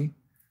 buddy,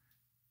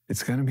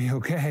 it's going to be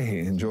okay.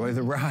 Enjoy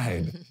the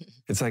ride.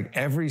 It's like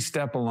every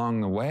step along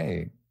the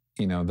way,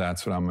 you know,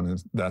 that's what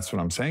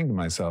I'm saying to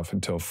myself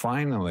until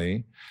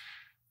finally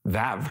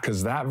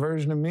because that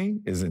version of me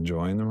is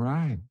enjoying the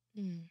ride.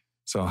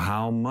 So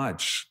how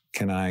much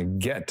can I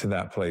get to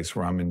that place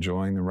where I'm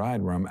enjoying the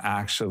ride, where I'm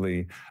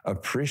actually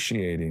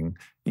appreciating,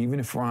 even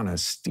if we're on a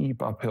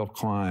steep uphill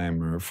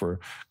climb, or if we're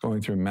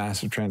going through a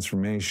massive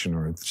transformation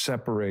or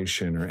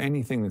separation or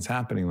anything that's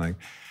happening, like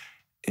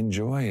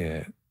enjoy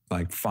it,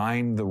 like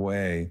find the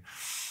way.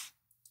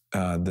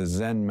 The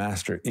Zen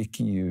master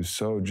Ikkyu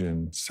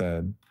Sojin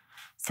said,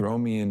 throw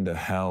me into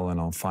hell and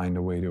I'll find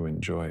a way to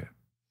enjoy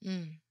it.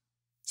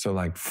 So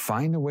like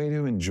find a way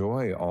to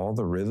enjoy all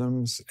the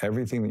rhythms,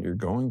 everything that you're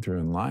going through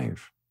in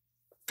life.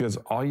 Because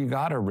all you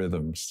got are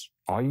rhythms.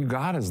 All you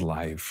got is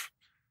life.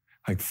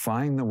 Like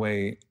find the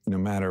way, no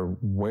matter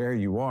where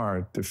you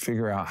are, to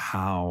figure out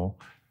how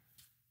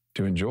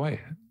to enjoy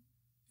it.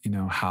 You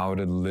know, how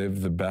to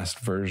live the best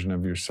version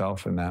of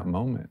yourself in that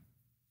moment.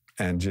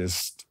 And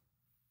just,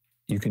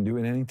 you can do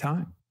it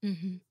anytime.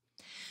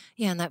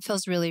 Yeah, and that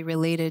feels really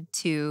related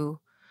to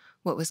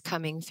what was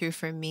coming through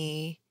for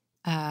me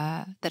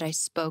that I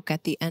spoke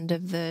at the end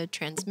of the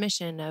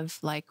transmission of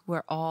like,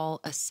 we're all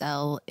a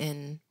cell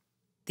in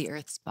the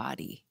earth's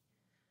body,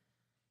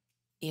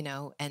 you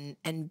know,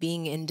 and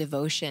being in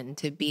devotion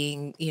to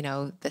being, you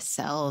know, the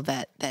cell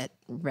that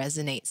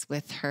resonates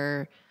with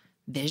her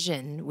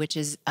vision, which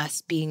is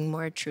us being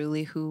more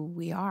truly who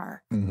we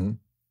are. Mm-hmm.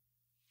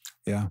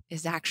 Yeah.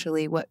 Is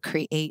actually what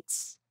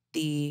creates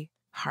the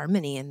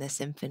harmony and the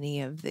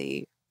symphony of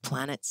the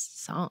planet's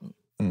song.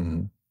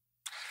 Mm-hmm.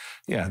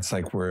 Yeah, it's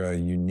like we're a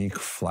unique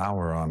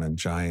flower on a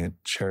giant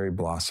cherry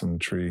blossom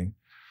tree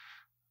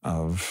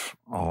of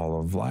all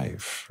of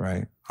life,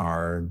 right?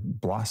 Our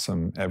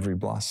blossom, every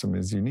blossom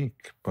is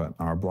unique, but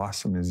our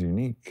blossom is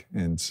unique.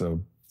 And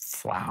so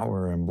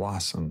flower and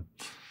blossom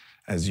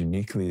as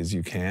uniquely as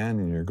you can,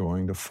 and you're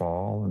going to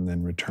fall and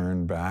then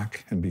return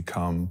back and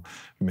become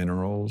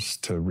minerals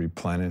to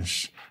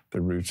replenish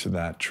the roots of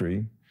that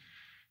tree.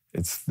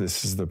 This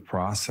is the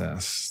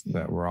process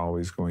that we're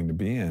always going to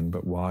be in.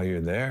 But while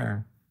you're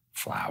there,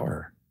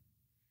 flower,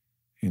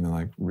 you know,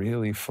 like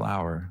really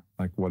flower.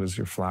 Like, what does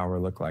your flower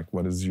look like?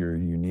 What is your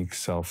unique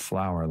self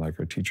flower? Like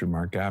our teacher,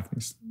 Mark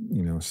Gaffney,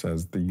 you know,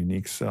 says the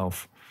unique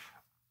self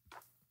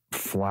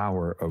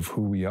flower of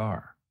who we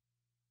are.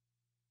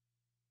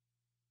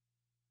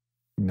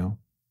 You know,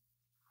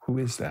 who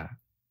is that?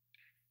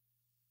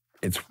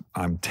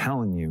 I'm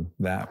telling you,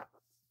 that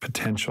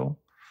potential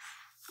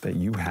that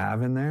you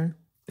have in there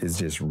is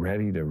just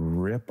ready to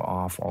rip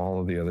off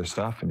all of the other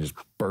stuff and just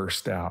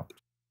burst out.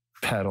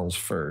 Petals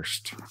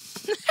first.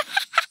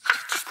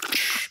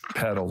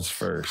 Petals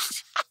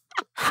first.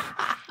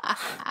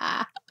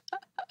 I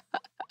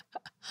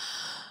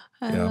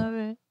love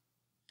it.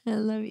 I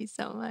love you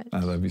so much. I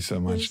love you so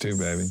much too,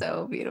 baby.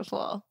 So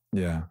beautiful.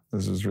 Yeah,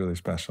 this is really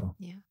special.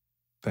 Yeah.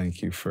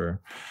 Thank you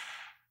for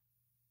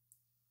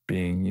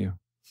being you.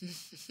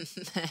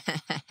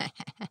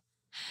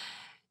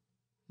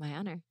 My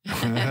honor.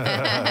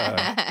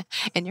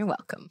 And you're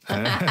welcome.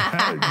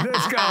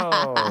 Let's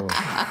go.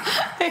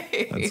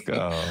 Let's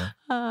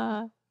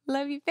go.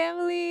 Love you,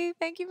 family.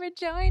 Thank you for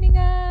joining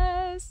us.